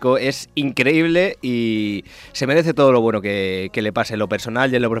músico, es increíble y se merece todo lo bueno que le pase en lo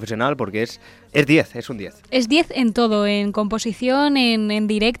personal y en lo profesional porque es 10, es un 10. Es 10 en todo, en composición, en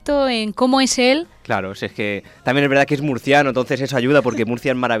directo, en cómo es él. Claro, es que también es verdad que es murciano, entonces eso ayuda porque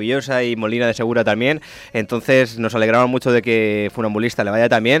Murcia es maravillosa y Molina de Segura también, entonces nos alegramos mucho de que Funambulista le vaya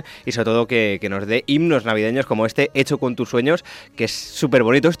también y sobre todo que nos dé himnos navideños como este, Hecho con tus sueños, que es súper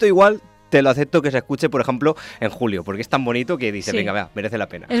bonito. Esto igual te lo acepto que se escuche, por ejemplo, en julio, porque es tan bonito que dice, sí, venga, vea, merece la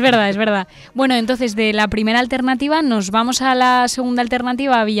pena. Es verdad, es verdad. Bueno, entonces de la primera alternativa nos vamos a la segunda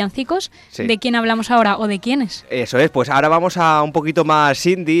alternativa, villancicos. Sí. ¿De quién hablamos ahora o de quiénes? Eso es, pues ahora vamos a un poquito más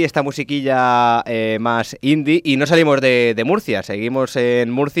indie, esta musiquilla más indie, y no salimos de Murcia, seguimos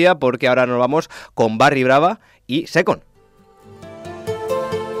en Murcia porque ahora nos vamos con Barry Brava y Secon.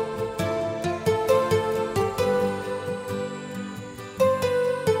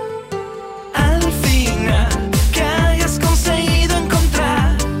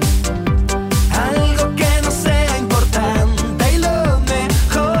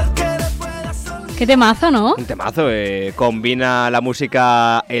 Qué temazo, ¿no? Un temazo, combina la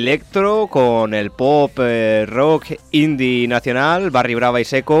música electro con el pop, rock, indie nacional, Barry Brava y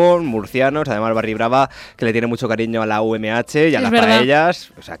Secon, murcianos, además Barry Brava que le tiene mucho cariño a la UMH y a las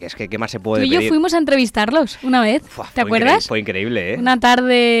paellas, o sea que es que ¿qué más se puede pedir? Tú y yo fuimos a entrevistarlos una vez, ¿te acuerdas? Fue increíble, ¿eh? Una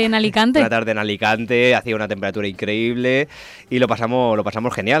tarde en Alicante. Una tarde en Alicante, hacía una temperatura increíble y lo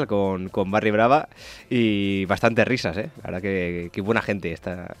pasamos genial con Barry Brava y bastantes risas, ¿eh? La verdad que buena gente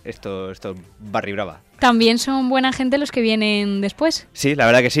estos Barry Brava. También son buena gente los que vienen después. Sí, la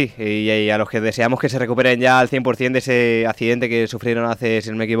verdad que sí. Y a los que deseamos que se recuperen ya al 100% de ese accidente que sufrieron hace, si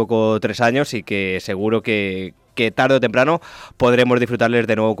no me equivoco, 3 años y que seguro que tarde o temprano podremos disfrutarles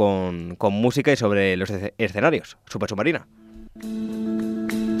de nuevo con música y sobre los escenarios. Super Submarina.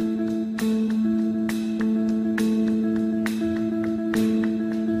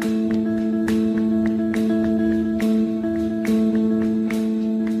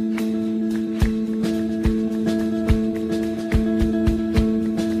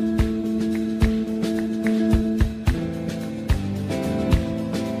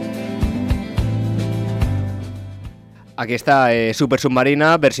 Aquí está Super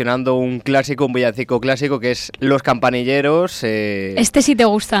Submarina versionando un clásico, un villancico clásico que es Los Campanilleros. Este sí te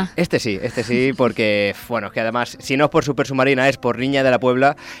gusta. Este sí, porque, bueno, es que además, si no es por Super Submarina, es por Niña de la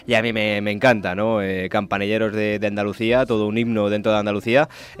Puebla y a mí me encanta, ¿no? Campanilleros de Andalucía, todo un himno dentro de Andalucía,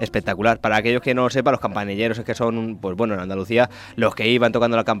 espectacular. Para aquellos que no lo sepan, los campanilleros es que son, pues bueno, en Andalucía, los que iban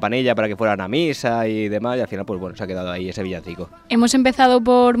tocando la campanilla para que fueran a misa y demás, y al final, pues bueno, se ha quedado ahí ese villancico. Hemos empezado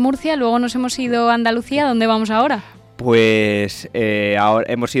por Murcia, luego nos hemos ido a Andalucía. ¿Dónde vamos ahora? Pues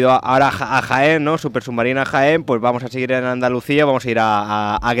ahora hemos ido ahora a Jaén, ¿no? Super Submarina Jaén, pues vamos a seguir en Andalucía, vamos a ir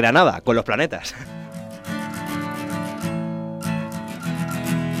a Granada con Los Planetas.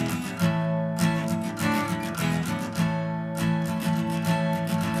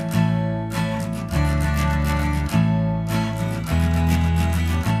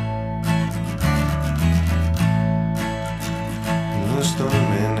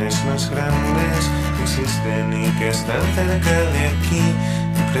 que están cerca de aquí,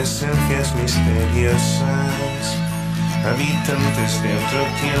 presencias misteriosas, habitantes de otro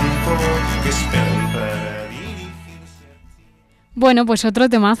tiempo que esperan para... Bueno, pues otro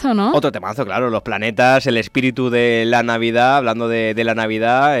temazo, ¿no? Otro temazo, claro, los planetas, el espíritu de la Navidad, hablando de la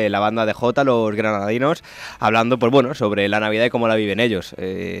Navidad, la banda de Jota, los granadinos, hablando, pues bueno, sobre la Navidad y cómo la viven ellos.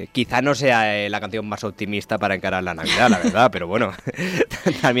 Quizá no sea la canción más optimista para encarar la Navidad, la verdad, pero bueno,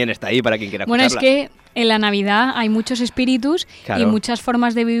 también está ahí para quien quiera escucharla. Bueno, es que en la Navidad hay muchos espíritus y muchas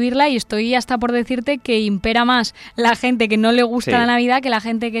formas de vivirla, y estoy hasta por decirte que impera más la gente que no le gusta la Navidad que la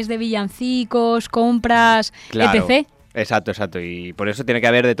gente que es de villancicos, compras, etc. Exacto. Y por eso tiene que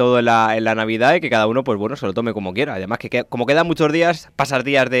haber de todo en la Navidad y que cada uno, pues bueno, se lo tome como quiera. Además que como quedan muchos días, pasas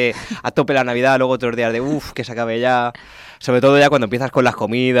días de a tope la Navidad, luego otros días de que se acabe ya. Sobre todo ya cuando empiezas con las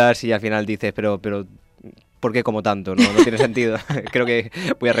comidas y al final dices, pero ¿por qué como tanto? No tiene sentido. Creo que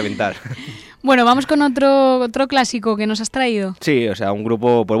voy a reventar. Bueno, vamos con otro clásico que nos has traído. Sí, o sea, un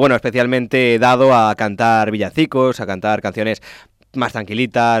grupo, pues bueno, especialmente dado a cantar villancicos, a cantar canciones más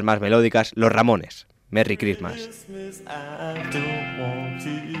tranquilitas, más melódicas, Los Ramones. Merry Christmas. I don't want to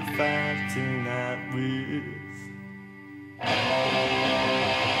fight tonight with.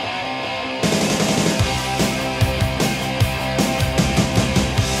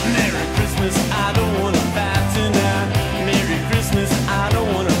 Merry Christmas, I don't want to fight tonight. Merry Christmas, I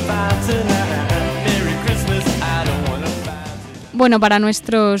don't want to fight tonight. Merry Christmas, I don't want to fight. Bueno, para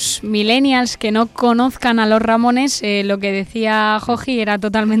nuestros millennials que no conozcan a los Ramones, lo que decía Joji era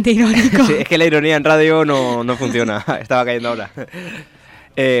totalmente irónico. Sí, es que la ironía en radio no funciona. Estaba cayendo ahora.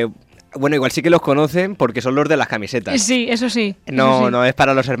 Bueno, igual sí que los conocen porque son los de las camisetas. Sí, eso sí. No es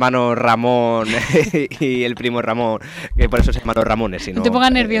para los hermanos Ramón y el primo Ramón, que por eso se llaman los Ramones. Sino, no te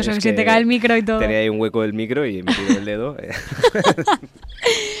pongas nervioso, que se te cae el micro y todo. Tenía ahí un hueco del micro y me tiró el dedo.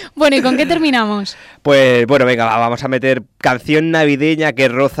 Bueno, ¿y con qué terminamos? Pues bueno, venga, vamos a meter canción navideña que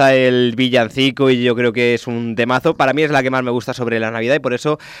roza el villancico y yo creo que es un temazo. Para mí es la que más me gusta sobre la Navidad y por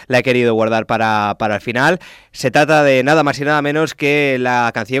eso la he querido guardar para el final. Se trata de nada más y nada menos que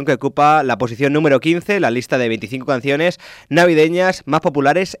la canción que ocupa la posición número 15, la lista de 25 canciones navideñas más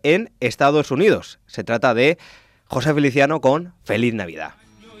populares en Estados Unidos. Se trata de José Feliciano con Feliz Navidad.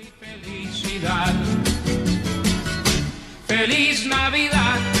 Felicidad. Feliz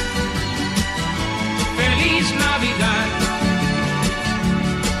Navidad. Feliz Navidad.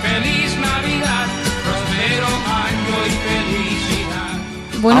 Feliz Navidad. Prospero año y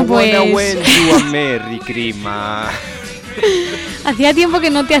felicidad. Bueno, pues I wanna wish you a Merry Christmas. Hacía tiempo que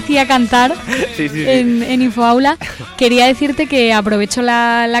no te hacía cantar sí. en Infoaula. Quería decirte que aprovecho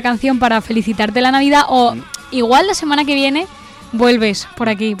la canción para felicitarte la Navidad o igual la semana que viene vuelves por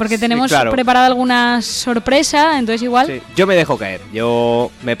aquí, porque tenemos preparada alguna sorpresa, entonces igual... Sí, yo me dejo caer, yo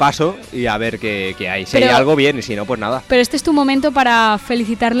me paso y a ver qué hay. Si hay algo bien y si no, pues nada. Pero este es tu momento para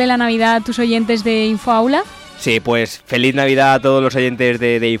felicitarle la Navidad a tus oyentes de Infoaula. Sí, pues feliz Navidad a todos los oyentes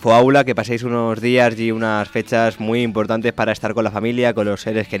de Infoaula, que paséis unos días y unas fechas muy importantes para estar con la familia, con los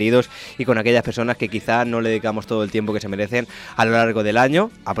seres queridos y con aquellas personas que quizá no le dedicamos todo el tiempo que se merecen a lo largo del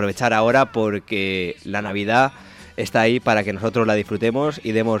año. Aprovechar ahora porque la Navidad está ahí para que nosotros la disfrutemos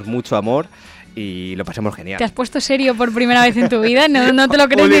y demos mucho amor y lo pasemos genial. ¿Te has puesto serio por primera vez en tu vida? No te lo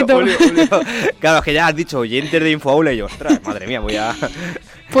crees ni tú. Claro, es que ya has dicho oyentes de Infoaula y yo, ostras, madre mía,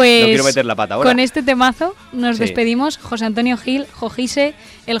 pues no quiero meter la pata ahora. Con este temazo nos despedimos. José Antonio Gil, Jojise,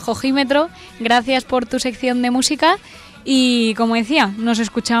 el Jojímetro, gracias por tu sección de música y como decía, nos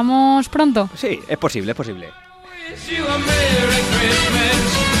escuchamos pronto. Sí, es posible.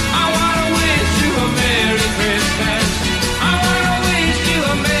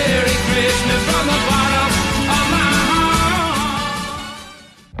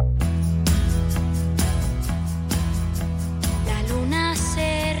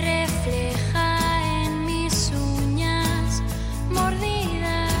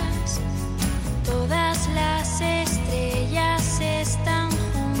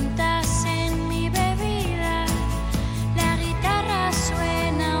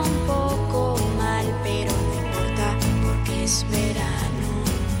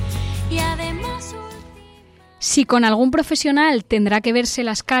 Si con algún profesional tendrá que verse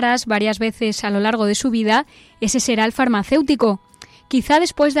las caras varias veces a lo largo de su vida, ese será el farmacéutico. Quizá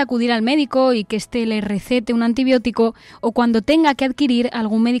después de acudir al médico y que éste le recete un antibiótico o cuando tenga que adquirir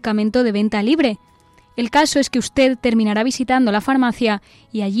algún medicamento de venta libre. El caso es que usted terminará visitando la farmacia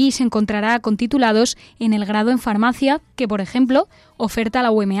y allí se encontrará con titulados en el grado en farmacia que, por ejemplo, oferta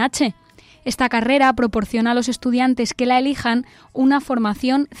la UMH. Esta carrera proporciona a los estudiantes que la elijan una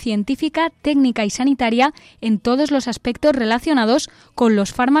formación científica, técnica y sanitaria en todos los aspectos relacionados con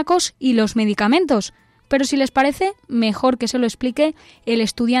los fármacos y los medicamentos. Pero si les parece, mejor que se lo explique el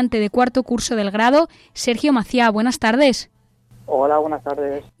estudiante de cuarto curso del grado, Sergio Maciá. Buenas tardes. Hola, buenas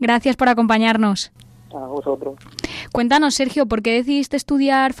tardes. Gracias por acompañarnos. A vosotros. Cuéntanos, Sergio, ¿por qué decidiste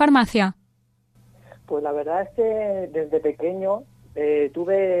estudiar farmacia? Pues la verdad es que desde pequeño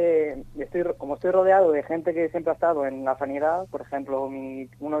como estoy rodeado de gente que siempre ha estado en la sanidad, por ejemplo,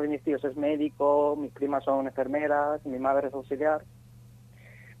 uno de mis tíos es médico, mis primas son enfermeras, mi madre es auxiliar,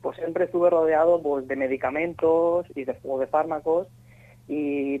 pues siempre estuve rodeado pues, de medicamentos o de fármacos,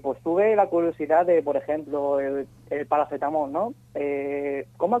 y pues tuve la curiosidad de, por ejemplo, el paracetamol, ¿no?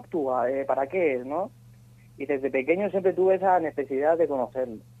 ¿Cómo actúa? ¿Para qué es, no? Y desde pequeño siempre tuve esa necesidad de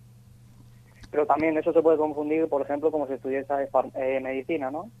conocerlo. Pero también eso se puede confundir, por ejemplo, como si estudiase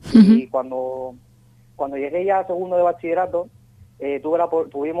medicina, ¿no? Y cuando llegué ya a segundo de bachillerato,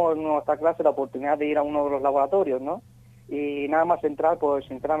 tuvimos en nuestra clase la oportunidad de ir a uno de los laboratorios, ¿no? Y nada más entrar, pues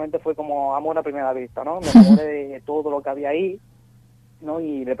sinceramente fue como amor a primera vista, ¿no? Me enamoré de todo lo que había ahí, ¿no?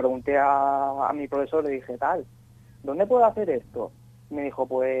 Y le pregunté a mi profesor, le dije, ¿dónde puedo hacer esto? Me dijo,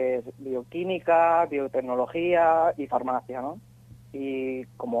 pues, bioquímica, biotecnología y farmacia, ¿no? Y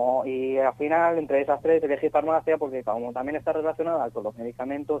al final, entre esas tres, elegí farmacia porque como también está relacionada con los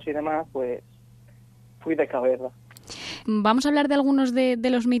medicamentos y demás, pues fui de cabeza. Vamos a hablar de algunos de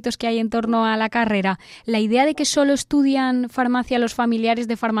los mitos que hay en torno a la carrera. La idea de que solo estudian farmacia los familiares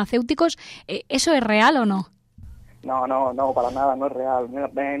de farmacéuticos, ¿eso es real o no? No, para nada, no es real.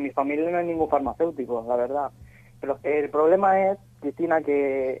 En mi familia no hay ningún farmacéutico, la verdad. Pero el problema es, Cristina,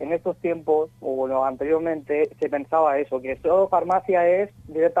 que en estos tiempos, o anteriormente, se pensaba eso, que solo farmacia es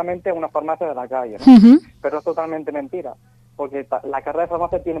directamente una farmacia de la calle, ¿no? Pero es totalmente mentira, porque la carrera de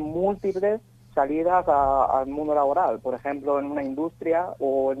farmacia tiene múltiples salidas al mundo laboral, por ejemplo, en una industria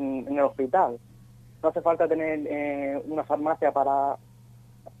o en el hospital. No hace falta tener una farmacia para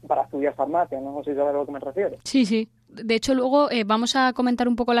estudiar farmacia, no sé si sabes a lo que me refiero. Sí. De hecho, luego vamos a comentar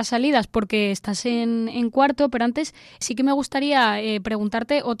un poco las salidas porque estás en cuarto, pero antes sí que me gustaría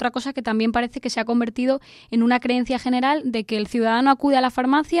preguntarte otra cosa que también parece que se ha convertido en una creencia general de que el ciudadano acude a la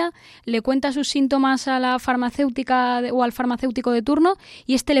farmacia, le cuenta sus síntomas a la farmacéutica o al farmacéutico de turno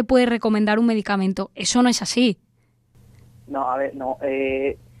y este le puede recomendar un medicamento. Eso no es así. No,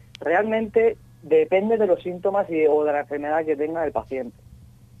 realmente depende de los síntomas o de la enfermedad que tenga el paciente.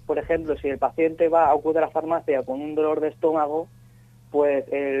 Por ejemplo, si el paciente acude a la farmacia con un dolor de estómago, pues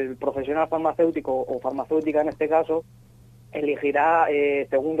el profesional farmacéutico o farmacéutica en este caso elegirá,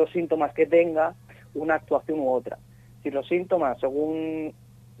 según los síntomas que tenga, una actuación u otra. Si los síntomas, según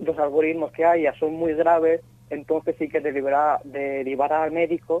los algoritmos que haya, son muy graves, entonces sí que derivará al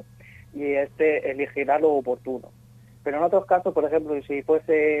médico y este elegirá lo oportuno. Pero en otros casos, por ejemplo, si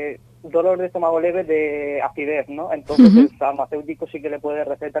fuese dolor de estómago leve de acidez, ¿no? Entonces el farmacéutico sí que le puede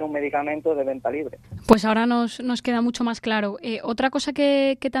recetar un medicamento de venta libre. Pues ahora nos queda mucho más claro. Otra cosa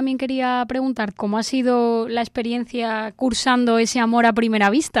que también quería preguntar, ¿cómo ha sido la experiencia cursando ese amor a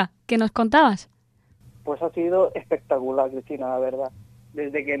primera vista que nos contabas? Pues ha sido espectacular, Cristina, la verdad.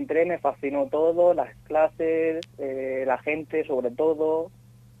 Desde que entré me fascinó todo, las clases, la gente sobre todo,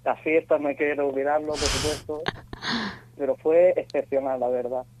 las fiestas, no hay que olvidarlo, por supuesto, pero fue excepcional, la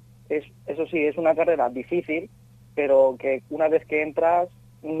verdad. Eso sí, es una carrera difícil, pero que una vez que entras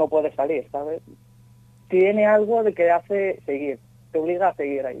no puedes salir, ¿sabes? Tiene algo de que hace seguir, te obliga a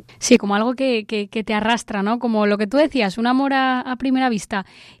seguir ahí. Sí, como algo que te arrastra, ¿no? Como lo que tú decías, un amor a primera vista.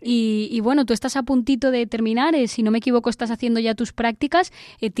 Y bueno, tú estás a puntito de terminar, si no me equivoco estás haciendo ya tus prácticas.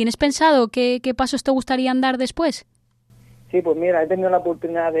 ¿Tienes pensado qué pasos te gustaría dar después? Sí, pues mira, he tenido la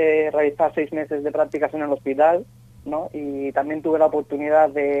oportunidad de realizar 6 meses de prácticas en el hospital, ¿no? Y también tuve la oportunidad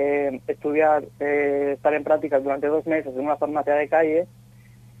de estudiar, estar en prácticas durante 2 meses en una farmacia de calle.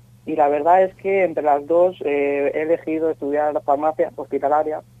 Y la verdad es que entre las dos he elegido estudiar la farmacia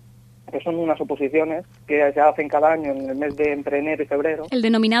hospitalaria, que son unas oposiciones que se hacen cada año en el mes de entre enero y febrero. El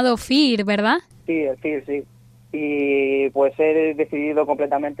denominado FIR, ¿verdad? Sí, el FIR, sí. Y pues he decidido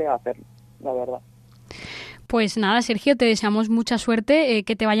completamente hacerlo, la verdad. Pues nada, Sergio, te deseamos mucha suerte,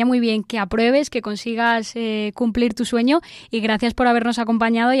 que te vaya muy bien, que apruebes, que consigas cumplir tu sueño y gracias por habernos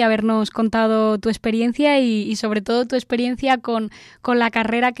acompañado y habernos contado tu experiencia y sobre todo tu experiencia con la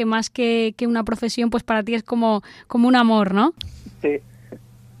carrera que más que una profesión, pues para ti es como un amor, ¿no? Sí,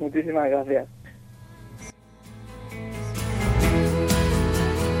 muchísimas gracias.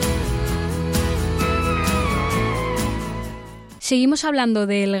 Seguimos hablando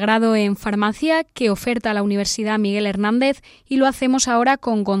del grado en farmacia que oferta la Universidad Miguel Hernández y lo hacemos ahora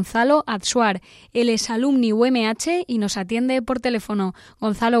con Gonzalo Adsuar. Él es alumni UMH y nos atiende por teléfono.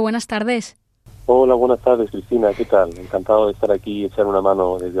 Gonzalo, buenas tardes. Hola, buenas tardes, Cristina, ¿qué tal? Encantado de estar aquí y echar una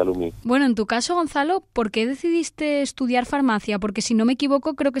mano desde Alumni. Bueno, en tu caso, Gonzalo, ¿por qué decidiste estudiar farmacia? Porque si no me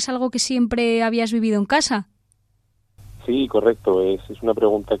equivoco, creo que es algo que siempre habías vivido en casa. Sí, correcto, es una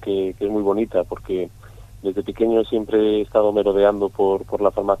pregunta que es muy bonita porque desde pequeño siempre he estado merodeando por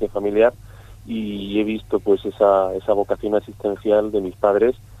la farmacia familiar y he visto pues esa vocación asistencial de mis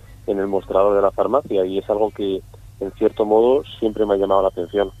padres en el mostrador de la farmacia y es algo que en cierto modo siempre me ha llamado la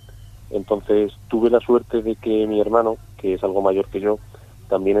atención. Entonces tuve la suerte de que mi hermano, que es algo mayor que yo,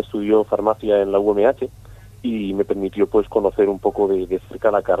 también estudió farmacia en la UMH y me permitió pues conocer un poco de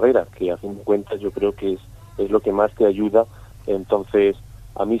cerca la carrera, que a fin de cuentas yo creo que es lo que más te ayuda. Entonces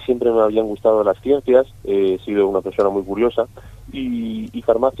a mí siempre me habían gustado las ciencias, he sido una persona muy curiosa y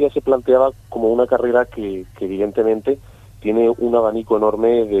farmacia se planteaba como una carrera que evidentemente tiene un abanico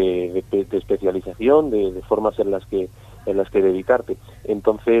enorme de especialización, de formas en las que dedicarte.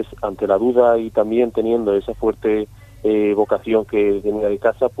 Entonces, ante la duda y también teniendo esa fuerte vocación que tenía de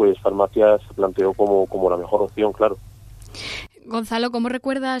casa, pues farmacia se planteó como la mejor opción, claro. Gonzalo, ¿cómo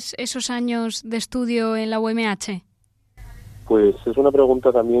recuerdas esos años de estudio en la UMH? Pues es una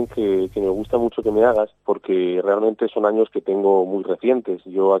pregunta también que me gusta mucho que me hagas, porque realmente son años que tengo muy recientes.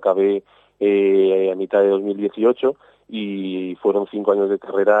 Yo acabé a mitad de 2018 y fueron 5 años de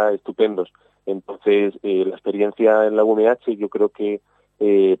carrera estupendos. Entonces, la experiencia en la UMH, yo creo que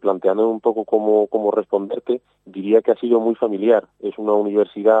planteando un poco cómo responderte, diría que ha sido muy familiar. Es una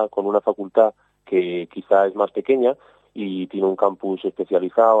universidad con una facultad que quizá es más pequeña y tiene un campus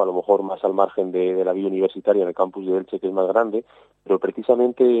especializado, a lo mejor más al margen de la vida universitaria, en el campus de Elche, que es más grande, pero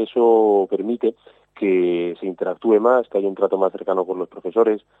precisamente eso permite que se interactúe más, que haya un trato más cercano con los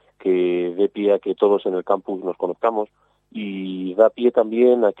profesores, que dé pie a que todos en el campus nos conozcamos y da pie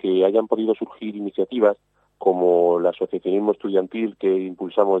también a que hayan podido surgir iniciativas como el asociacionismo estudiantil que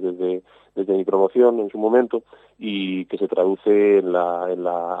impulsamos desde mi promoción en su momento y que se traduce en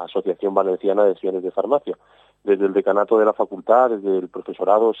la Asociación Valenciana de Estudiantes de Farmacia. Desde el decanato de la facultad, desde el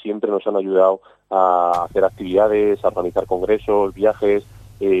profesorado, siempre nos han ayudado a hacer actividades, a organizar congresos, viajes,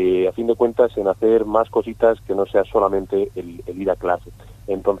 a fin de cuentas en hacer más cositas que no sea solamente el ir a clase.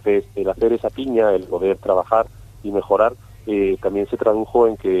 Entonces, el hacer esa piña, el poder trabajar y mejorar, también se tradujo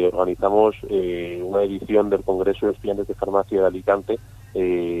en que organizamos una edición del Congreso de Estudiantes de Farmacia de Alicante,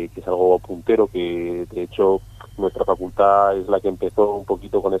 que es algo puntero, que de hecho nuestra facultad es la que empezó un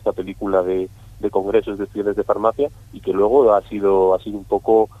poquito con esta película de congresos de estudiantes de farmacia y que luego ha sido un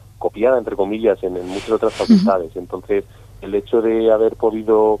poco copiada, entre comillas, en muchas otras facultades. Entonces, el hecho de haber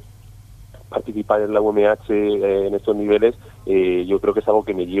podido participar en la UMH en estos niveles, yo creo que es algo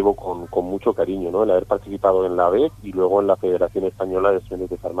que me llevo con mucho cariño, ¿no? El haber participado en la ABEF y luego en la Federación Española de Estudiantes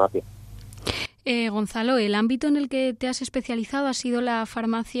de Farmacia. Gonzalo, el ámbito en el que te has especializado ha sido la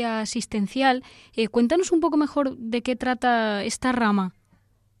farmacia asistencial. Cuéntanos un poco mejor de qué trata esta rama.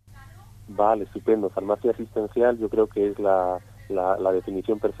 Vale, estupendo. Farmacia asistencial yo creo que es la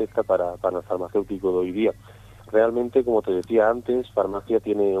definición perfecta para el farmacéutico de hoy día. Realmente, como te decía antes, farmacia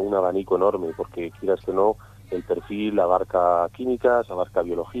tiene un abanico enorme, porque quieras que no, el perfil abarca químicas, abarca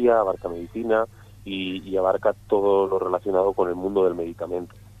biología, abarca medicina y abarca todo lo relacionado con el mundo del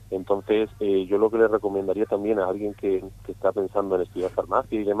medicamento. Entonces, yo lo que le recomendaría también a alguien que está pensando en estudiar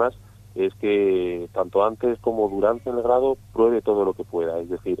farmacia y demás, es que tanto antes como durante el grado pruebe todo lo que pueda. Es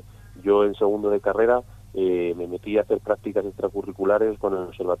decir, yo en segundo de carrera me metí a hacer prácticas extracurriculares con el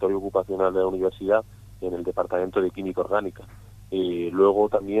Observatorio Ocupacional de la Universidad en el Departamento de Química Orgánica. Luego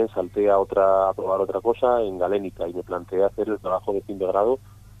también salté a probar otra cosa en Galénica y me planteé hacer el trabajo de fin de grado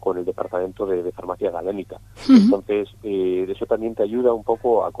con el Departamento de Farmacia Galénica. Entonces, eso también te ayuda un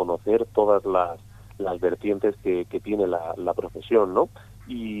poco a conocer todas las vertientes que tiene la profesión, ¿no?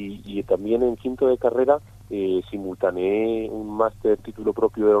 Y también en quinto de carrera simultaneé un máster título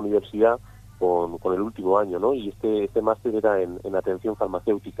propio de la universidad con el último año, ¿no? Y este máster era en atención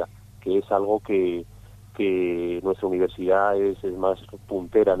farmacéutica, que es algo que nuestra universidad es más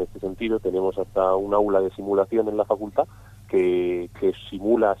puntera en este sentido. Tenemos hasta un aula de simulación en la facultad que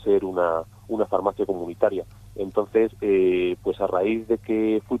simula ser una farmacia comunitaria. Entonces, pues a raíz de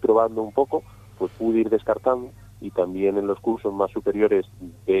que fui probando un poco, pues pude ir descartando y también en los cursos más superiores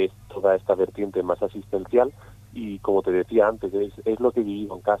ves toda esta vertiente más asistencial y como te decía antes, es lo que he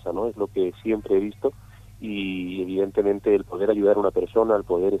vivido en casa, ¿no? Es lo que siempre he visto y evidentemente el poder ayudar a una persona, el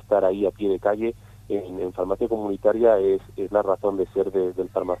poder estar ahí a pie de calle en farmacia comunitaria es la razón de ser del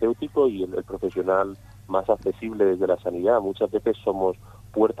farmacéutico y el profesional más accesible desde la sanidad. Muchas veces somos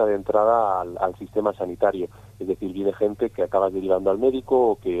puerta de entrada al sistema sanitario. Es decir, viene gente que acabas derivando al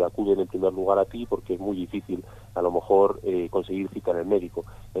médico o que acuden en primer lugar a ti porque es muy difícil a lo mejor conseguir cita en el médico.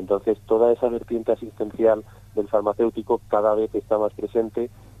 Entonces, toda esa vertiente asistencial del farmacéutico cada vez está más presente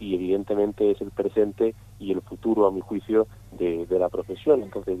y evidentemente es el presente y el futuro, a mi juicio, de la profesión.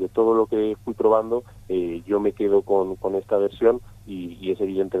 Entonces, de todo lo que fui probando, yo me quedo con esta versión y es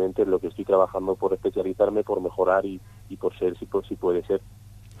evidentemente lo que estoy trabajando por especializarme, por mejorar y por ser, si puede ser,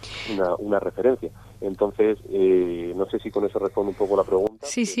 una referencia. Entonces, no sé si con eso respondo un poco la pregunta.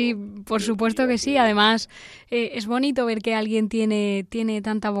 Sí, por supuesto que sí. Además, es bonito ver que alguien tiene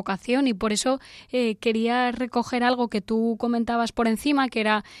tanta vocación y por eso quería recoger algo que tú comentabas por encima, que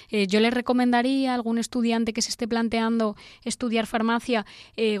era, yo le recomendaría a algún estudiante que se esté planteando estudiar farmacia.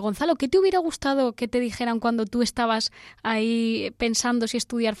 Gonzalo, ¿qué te hubiera gustado que te dijeran cuando tú estabas ahí pensando si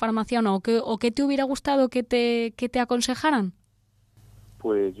estudiar farmacia o no? ¿O qué te hubiera gustado que te aconsejaran?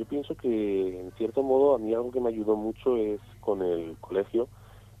 Pues yo pienso que, en cierto modo, a mí algo que me ayudó mucho es con el colegio,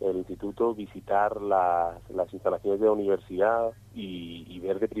 el instituto, visitar las instalaciones de la universidad y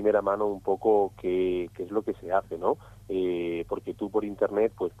ver de primera mano un poco qué es lo que se hace, ¿no? Porque tú por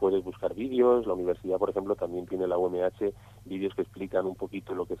internet pues puedes buscar vídeos, la universidad, por ejemplo, también tiene la UMH, vídeos que explican un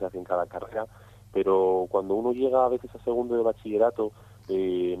poquito lo que se hace en cada carrera, pero cuando uno llega a veces a segundo de bachillerato,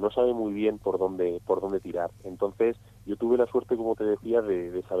 no sabe muy bien por dónde tirar. Entonces, yo tuve la suerte, como te decía,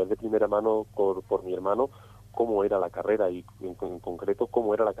 de saber de primera mano por mi hermano cómo era la carrera y en concreto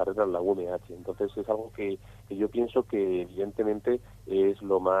cómo era la carrera en la UMH. Entonces, es algo que yo pienso que evidentemente es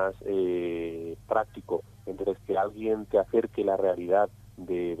lo más práctico. Entonces, que alguien te acerque la realidad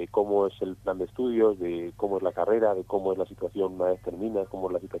de cómo es el plan de estudios, de cómo es la carrera, de cómo es la situación una vez termina, cómo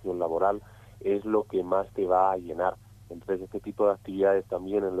es la situación laboral, es lo que más te va a llenar. Entonces, este tipo de actividades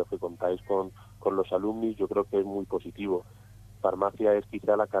también en lo que contáis con los alumnos, yo creo que es muy positivo. Farmacia es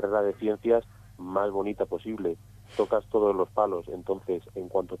quizá la carrera de ciencias más bonita posible. Tocas todos los palos. Entonces, en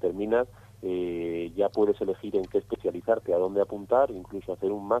cuanto terminas, ya puedes elegir en qué especializarte, a dónde apuntar, incluso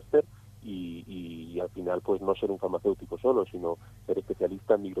hacer un máster y al final pues no ser un farmacéutico solo, sino ser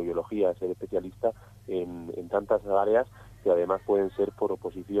especialista en microbiología, ser especialista en tantas áreas que además pueden ser por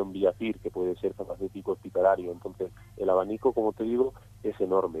oposición vía FIR, que puede ser farmacéutico hospitalario. Entonces, el abanico, como te digo, es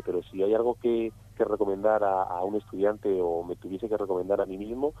enorme, pero si hay algo que recomendar a un estudiante o me tuviese que recomendar a mí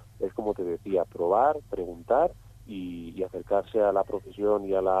mismo, es como te decía, probar, preguntar y acercarse a la profesión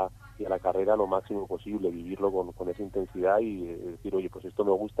y a la carrera lo máximo posible, vivirlo con esa intensidad y decir, oye, pues esto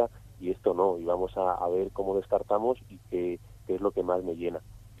me gusta y esto no, y vamos a ver cómo descartamos y qué es lo que más me llena.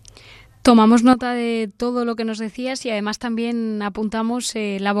 Tomamos nota de todo lo que nos decías y además también apuntamos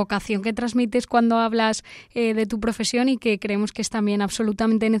la vocación que transmites cuando hablas de tu profesión y que creemos que es también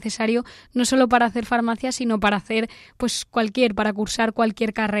absolutamente necesario, no solo para hacer farmacia, sino para hacer para cursar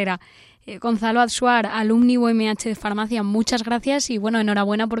cualquier carrera. Gonzalo Adsuar, alumni UMH de farmacia, muchas gracias y bueno,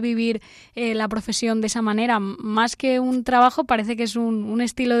 enhorabuena por vivir la profesión de esa manera. Más que un trabajo, parece que es un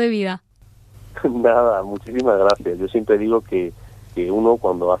estilo de vida. Nada, muchísimas gracias. Yo siempre digo que uno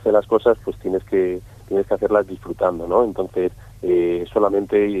cuando hace las cosas pues tienes que hacerlas disfrutando, ¿no? Entonces,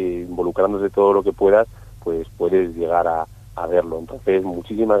 solamente involucrándote todo lo que puedas, pues puedes llegar a verlo. Entonces,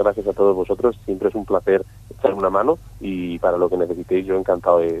 muchísimas gracias a todos vosotros. Siempre es un placer echar una mano y para lo que necesitéis, yo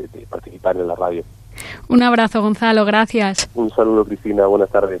encantado de participar en la radio. Un abrazo, Gonzalo. Gracias. Un saludo, Cristina.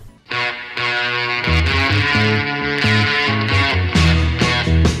 Buenas tardes.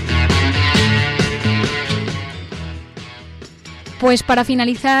 Pues para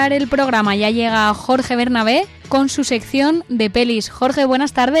finalizar el programa ya llega Jorge Bernabé con su sección de pelis. Jorge,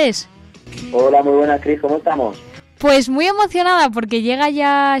 buenas tardes. Hola, muy buenas, Cris, ¿cómo estamos? Pues muy emocionada porque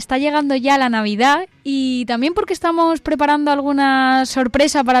está llegando ya la Navidad y también porque estamos preparando alguna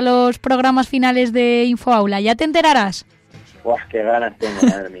sorpresa para los programas finales de Infoaula. Ya te enterarás. ¡Buah, qué ganas tengo,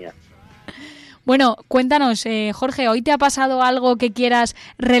 madre mía! Bueno, cuéntanos, Jorge, ¿hoy te ha pasado algo que quieras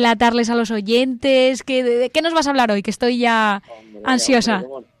relatarles a los oyentes? ¿De qué nos vas a hablar hoy? Que estoy ya ansiosa.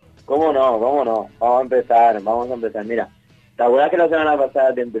 ¿Cómo no? Vamos a empezar. Mira, ¿te acuerdas que la semana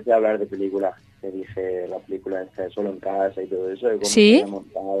pasada te empecé a hablar de películas? Te dije la película esta de Solo en Casa y todo eso. De cómo ¿Sí? se había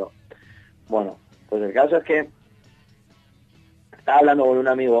montado. Bueno, pues el caso es que estaba hablando con un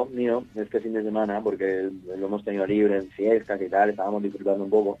amigo mío este fin de semana, porque lo hemos tenido libre en fiestas y tal, estábamos disfrutando un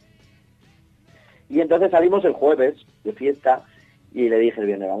poco. Y entonces salimos el jueves de fiesta y le dije el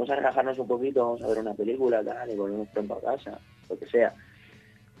viernes, vamos a relajarnos un poquito, vamos a ver una película, tal, y volvemos pronto a casa, lo que sea.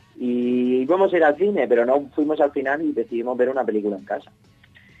 Y íbamos a ir al cine, pero no fuimos al final y decidimos ver una película en casa.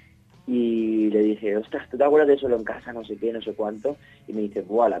 Y le dije, ostras, ¿tú te acuerdas de Solo en Casa? No sé qué, no sé cuánto. Y me dice,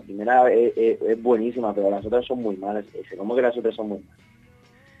 buah, la primera es buenísima, pero las otras son muy malas. Y dice, ¿cómo que las otras son muy malas?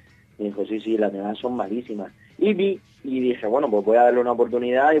 Y dijo, sí, las demás son malísimas. Y dije, bueno, pues voy a darle una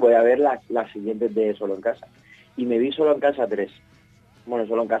oportunidad y voy a ver las siguientes de Solo en Casa. Y me vi Solo en Casa 3. Bueno,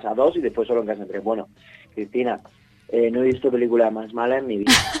 Solo en Casa 2 y después Solo en Casa 3. Bueno, Cristina, no he visto película más mala en mi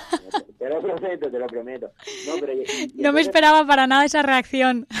vida. Te lo prometo. No, pero, No me esperaba para nada esa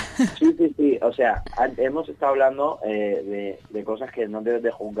reacción. Sí. O sea, hemos estado hablando de cosas que no debes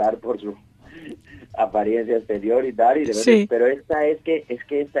de juzgar por su apariencia exterior y tal, Sí. pero esta es que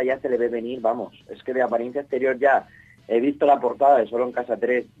esta ya se le ve venir, vamos. Es que de apariencia exterior ya he visto la portada de Solo en Casa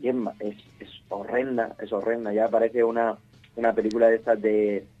 3 y es horrenda, ya parece una película de estas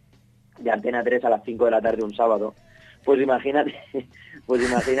de Antena 3 a las 5 de la tarde un sábado. Pues imagínate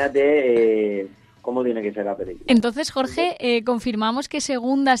cómo tiene que ser la película. Entonces, Jorge, ¿confirmamos que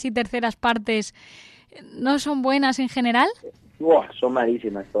segundas y terceras partes no son buenas en general? Son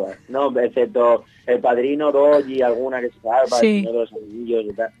malísimas todas. No, excepto El Padrino 2 y alguna que se salva, Sí. El Señor de los Anillos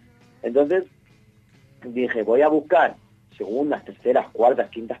y tal. Entonces dije, voy a buscar segundas, terceras, cuartas,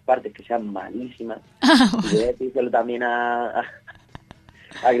 quintas partes que sean malísimas. Y voy a decírselo también a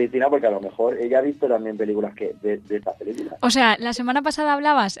Cristina, porque a lo mejor ella ha visto también películas de estas películas. O sea, la semana pasada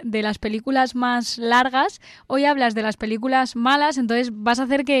hablabas de las películas más largas, hoy hablas de las películas malas, entonces vas a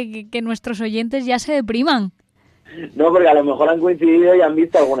hacer que nuestros oyentes ya se depriman. No, porque a lo mejor han coincidido y han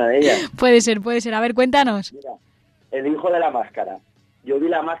visto alguna de ellas. Puede ser. A ver, cuéntanos. Mira, El Hijo de la Máscara. Yo vi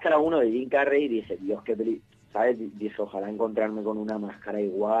la Máscara 1 de Jim Carrey y dije, Dios, qué película, ¿sabes? Dije, ojalá encontrarme con una máscara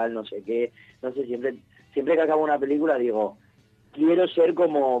igual, no sé qué. No sé, siempre que acabo una película digo, quiero ser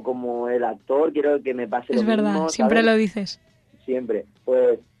como el actor, quiero que me pase lo mismo. Es verdad, siempre ¿sabes? lo dices. Siempre.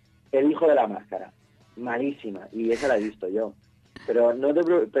 Pues El Hijo de la Máscara. Malísima. Y esa la he visto yo.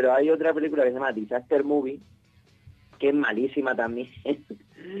 Pero hay otra película que se llama Disaster Movie, que es malísima también,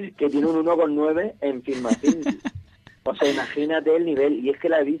 que tiene un 1,9 en Film Affinity. O sea, imagínate el nivel, y es que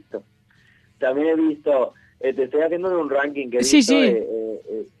la he visto. También he visto, te estoy haciendo un ranking que he visto,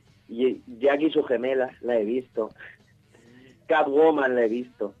 Jackie y sus gemelas, la he visto. Catwoman la he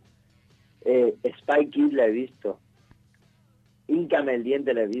visto. Spy Kids la he visto. Híncame el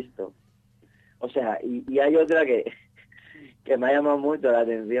diente la he visto. O sea, y hay otra que me ha llamado mucho la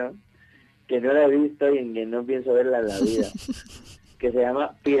atención, que no la he visto y en que no pienso verla en la vida, que se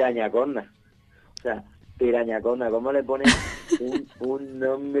llama Pirañaconda. O sea, Pirañaconda, ¿cómo le ponen un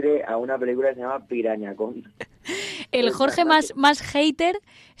nombre a una película que se llama Pirañaconda? El Jorge más hater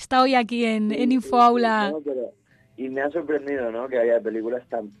está hoy aquí en Infoaula. No, y me ha sorprendido, ¿no?, que haya películas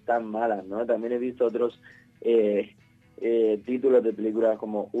tan malas, ¿no? También he visto otros títulos de películas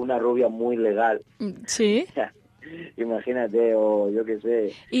como Una rubia muy legal. Sí. Imagínate, o yo qué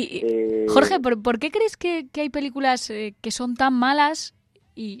sé. Jorge, ¿por qué crees que hay películas que son tan malas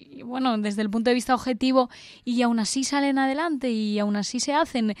y, bueno, desde el punto de vista objetivo, y aún así salen adelante y aún así se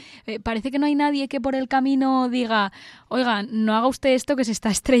hacen? Parece que no hay nadie que por el camino diga, oiga, no haga usted esto que se está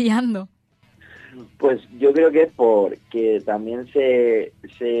estrellando. Pues yo creo que es porque también no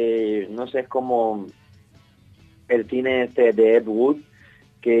sé, es como el cine de Ed Wood,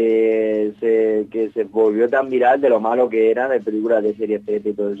 que se volvió tan viral de lo malo que era, de películas de serie Z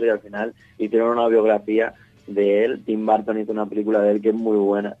y todo eso, y al final hicieron una biografía de él. Tim Burton hizo una película de él que es muy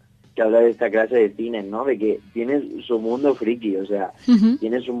buena, que habla de esta clase de cine, ¿no? De que tiene su mundo friki, o sea,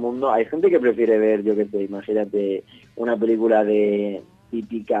 tiene su mundo. Hay gente que prefiere ver, yo qué sé, imagínate, una película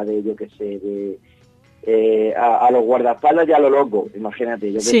típica de, yo qué sé, a los guardaespaldas y a lo loco,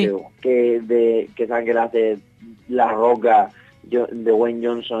 imagínate, yo qué sé, que saben que la hace La Roca, de Wayne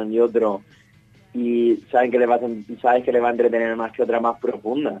Johnson y otro, y sabes que le va a entretener más que otra más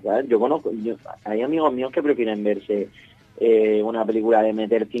profunda, ¿sabes? Hay amigos míos que prefieren verse una película de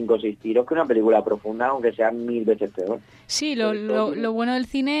meter 5 o 6 tiros que una película profunda, aunque sea 1000 veces peor. Sí, lo bueno del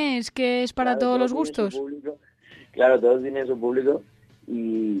cine es que es para todos los gustos. Claro, todos tienen su público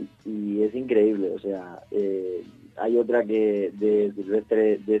y es increíble, o sea, hay otra que de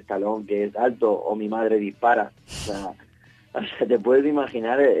Silvestre de Stallone, que es Alto o Mi madre dispara, o sea, te puedes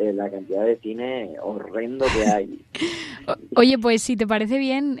imaginar la cantidad de cine horrendo que hay. Oye, pues si te parece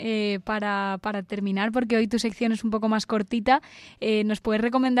bien, para terminar, porque hoy tu sección es un poco más cortita, ¿nos puedes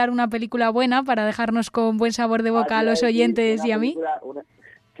recomendar una película buena para dejarnos con buen sabor de boca a los oyentes y a mí?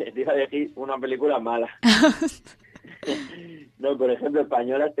 Te iba a decir una película mala. No, por ejemplo,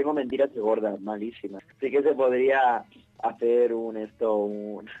 españolas tengo Mentiras y Gordas, malísimas. Sí que se podría hacer un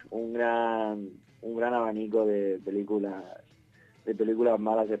gran abanico de películas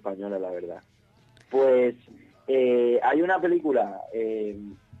malas españolas, la verdad. Pues hay una película que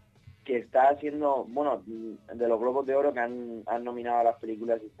está haciendo, bueno, de los Globos de Oro, que han nominado a las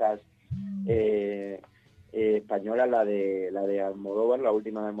películas estas española, la de Almodóvar, la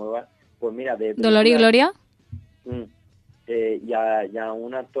última de Almodóvar. Pues mira, de ¿Dolor y Gloria? y a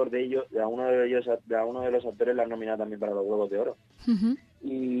un actor de ellos, a uno de los actores la han nominado también para los Globos de Oro. Uh-huh.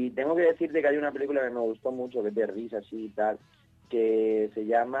 Y tengo que decirte que hay una película que me gustó mucho, que es de risa así y tal, que se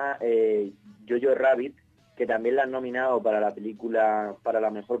llama Jojo Rabbit, que también la han nominado para la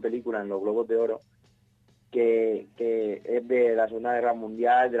mejor película en los Globos de Oro, que es de la Segunda Guerra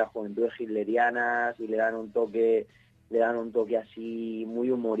Mundial, de las juventudes hitlerianas, y le dan un toque así muy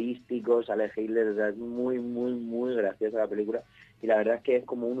humorístico, sale Hitler, o sea, es muy, muy, muy graciosa la película, y la verdad es que es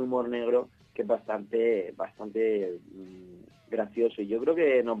como un humor negro que es bastante gracioso, y yo creo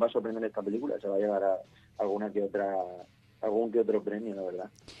que nos va a sorprender esta película, se va a llevar a algún que otro premio, la verdad.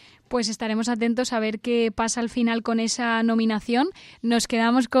 Pues estaremos atentos a ver qué pasa al final con esa nominación. Nos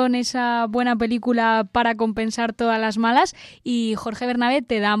quedamos con esa buena película para compensar todas las malas. Y Jorge Bernabé,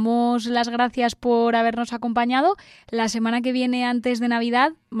 te damos las gracias por habernos acompañado. La semana que viene, antes de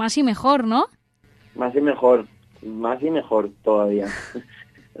Navidad, más y mejor, ¿no? Más y mejor todavía.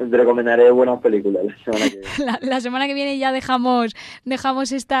 Te recomendaré buenas películas la semana que viene. La semana que viene ya dejamos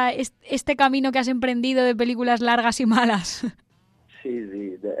este camino que has emprendido de películas largas y malas.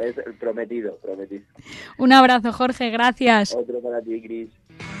 Sí, es prometido. Un abrazo, Jorge, gracias. Otro para ti, Cris.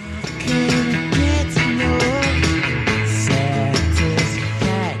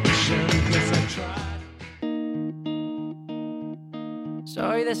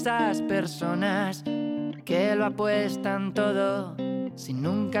 Soy de estas personas que lo apuestan todo, sin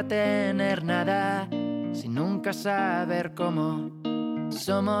nunca tener nada, sin nunca saber cómo.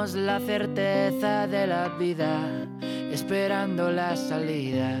 Somos la certeza de la vida, esperando la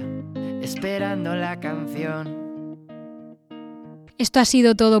salida, esperando la canción. Esto ha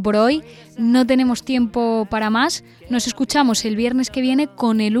sido todo por hoy, no tenemos tiempo para más, nos escuchamos el viernes que viene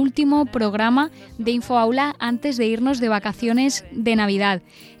con el último programa de InfoAula antes de irnos de vacaciones de Navidad.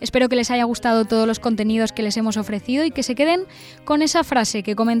 Espero que les haya gustado todos los contenidos que les hemos ofrecido y que se queden con esa frase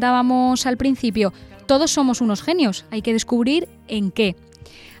que comentábamos al principio, todos somos unos genios, hay que descubrir en qué.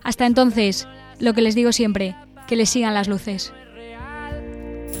 Hasta entonces, lo que les digo siempre, que les sigan las luces.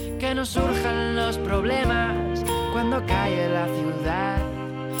 Que no surjan los problemas cuando cae la ciudad,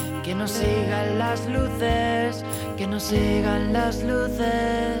 que nos sigan las luces, que nos sigan las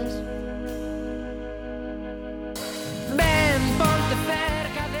luces.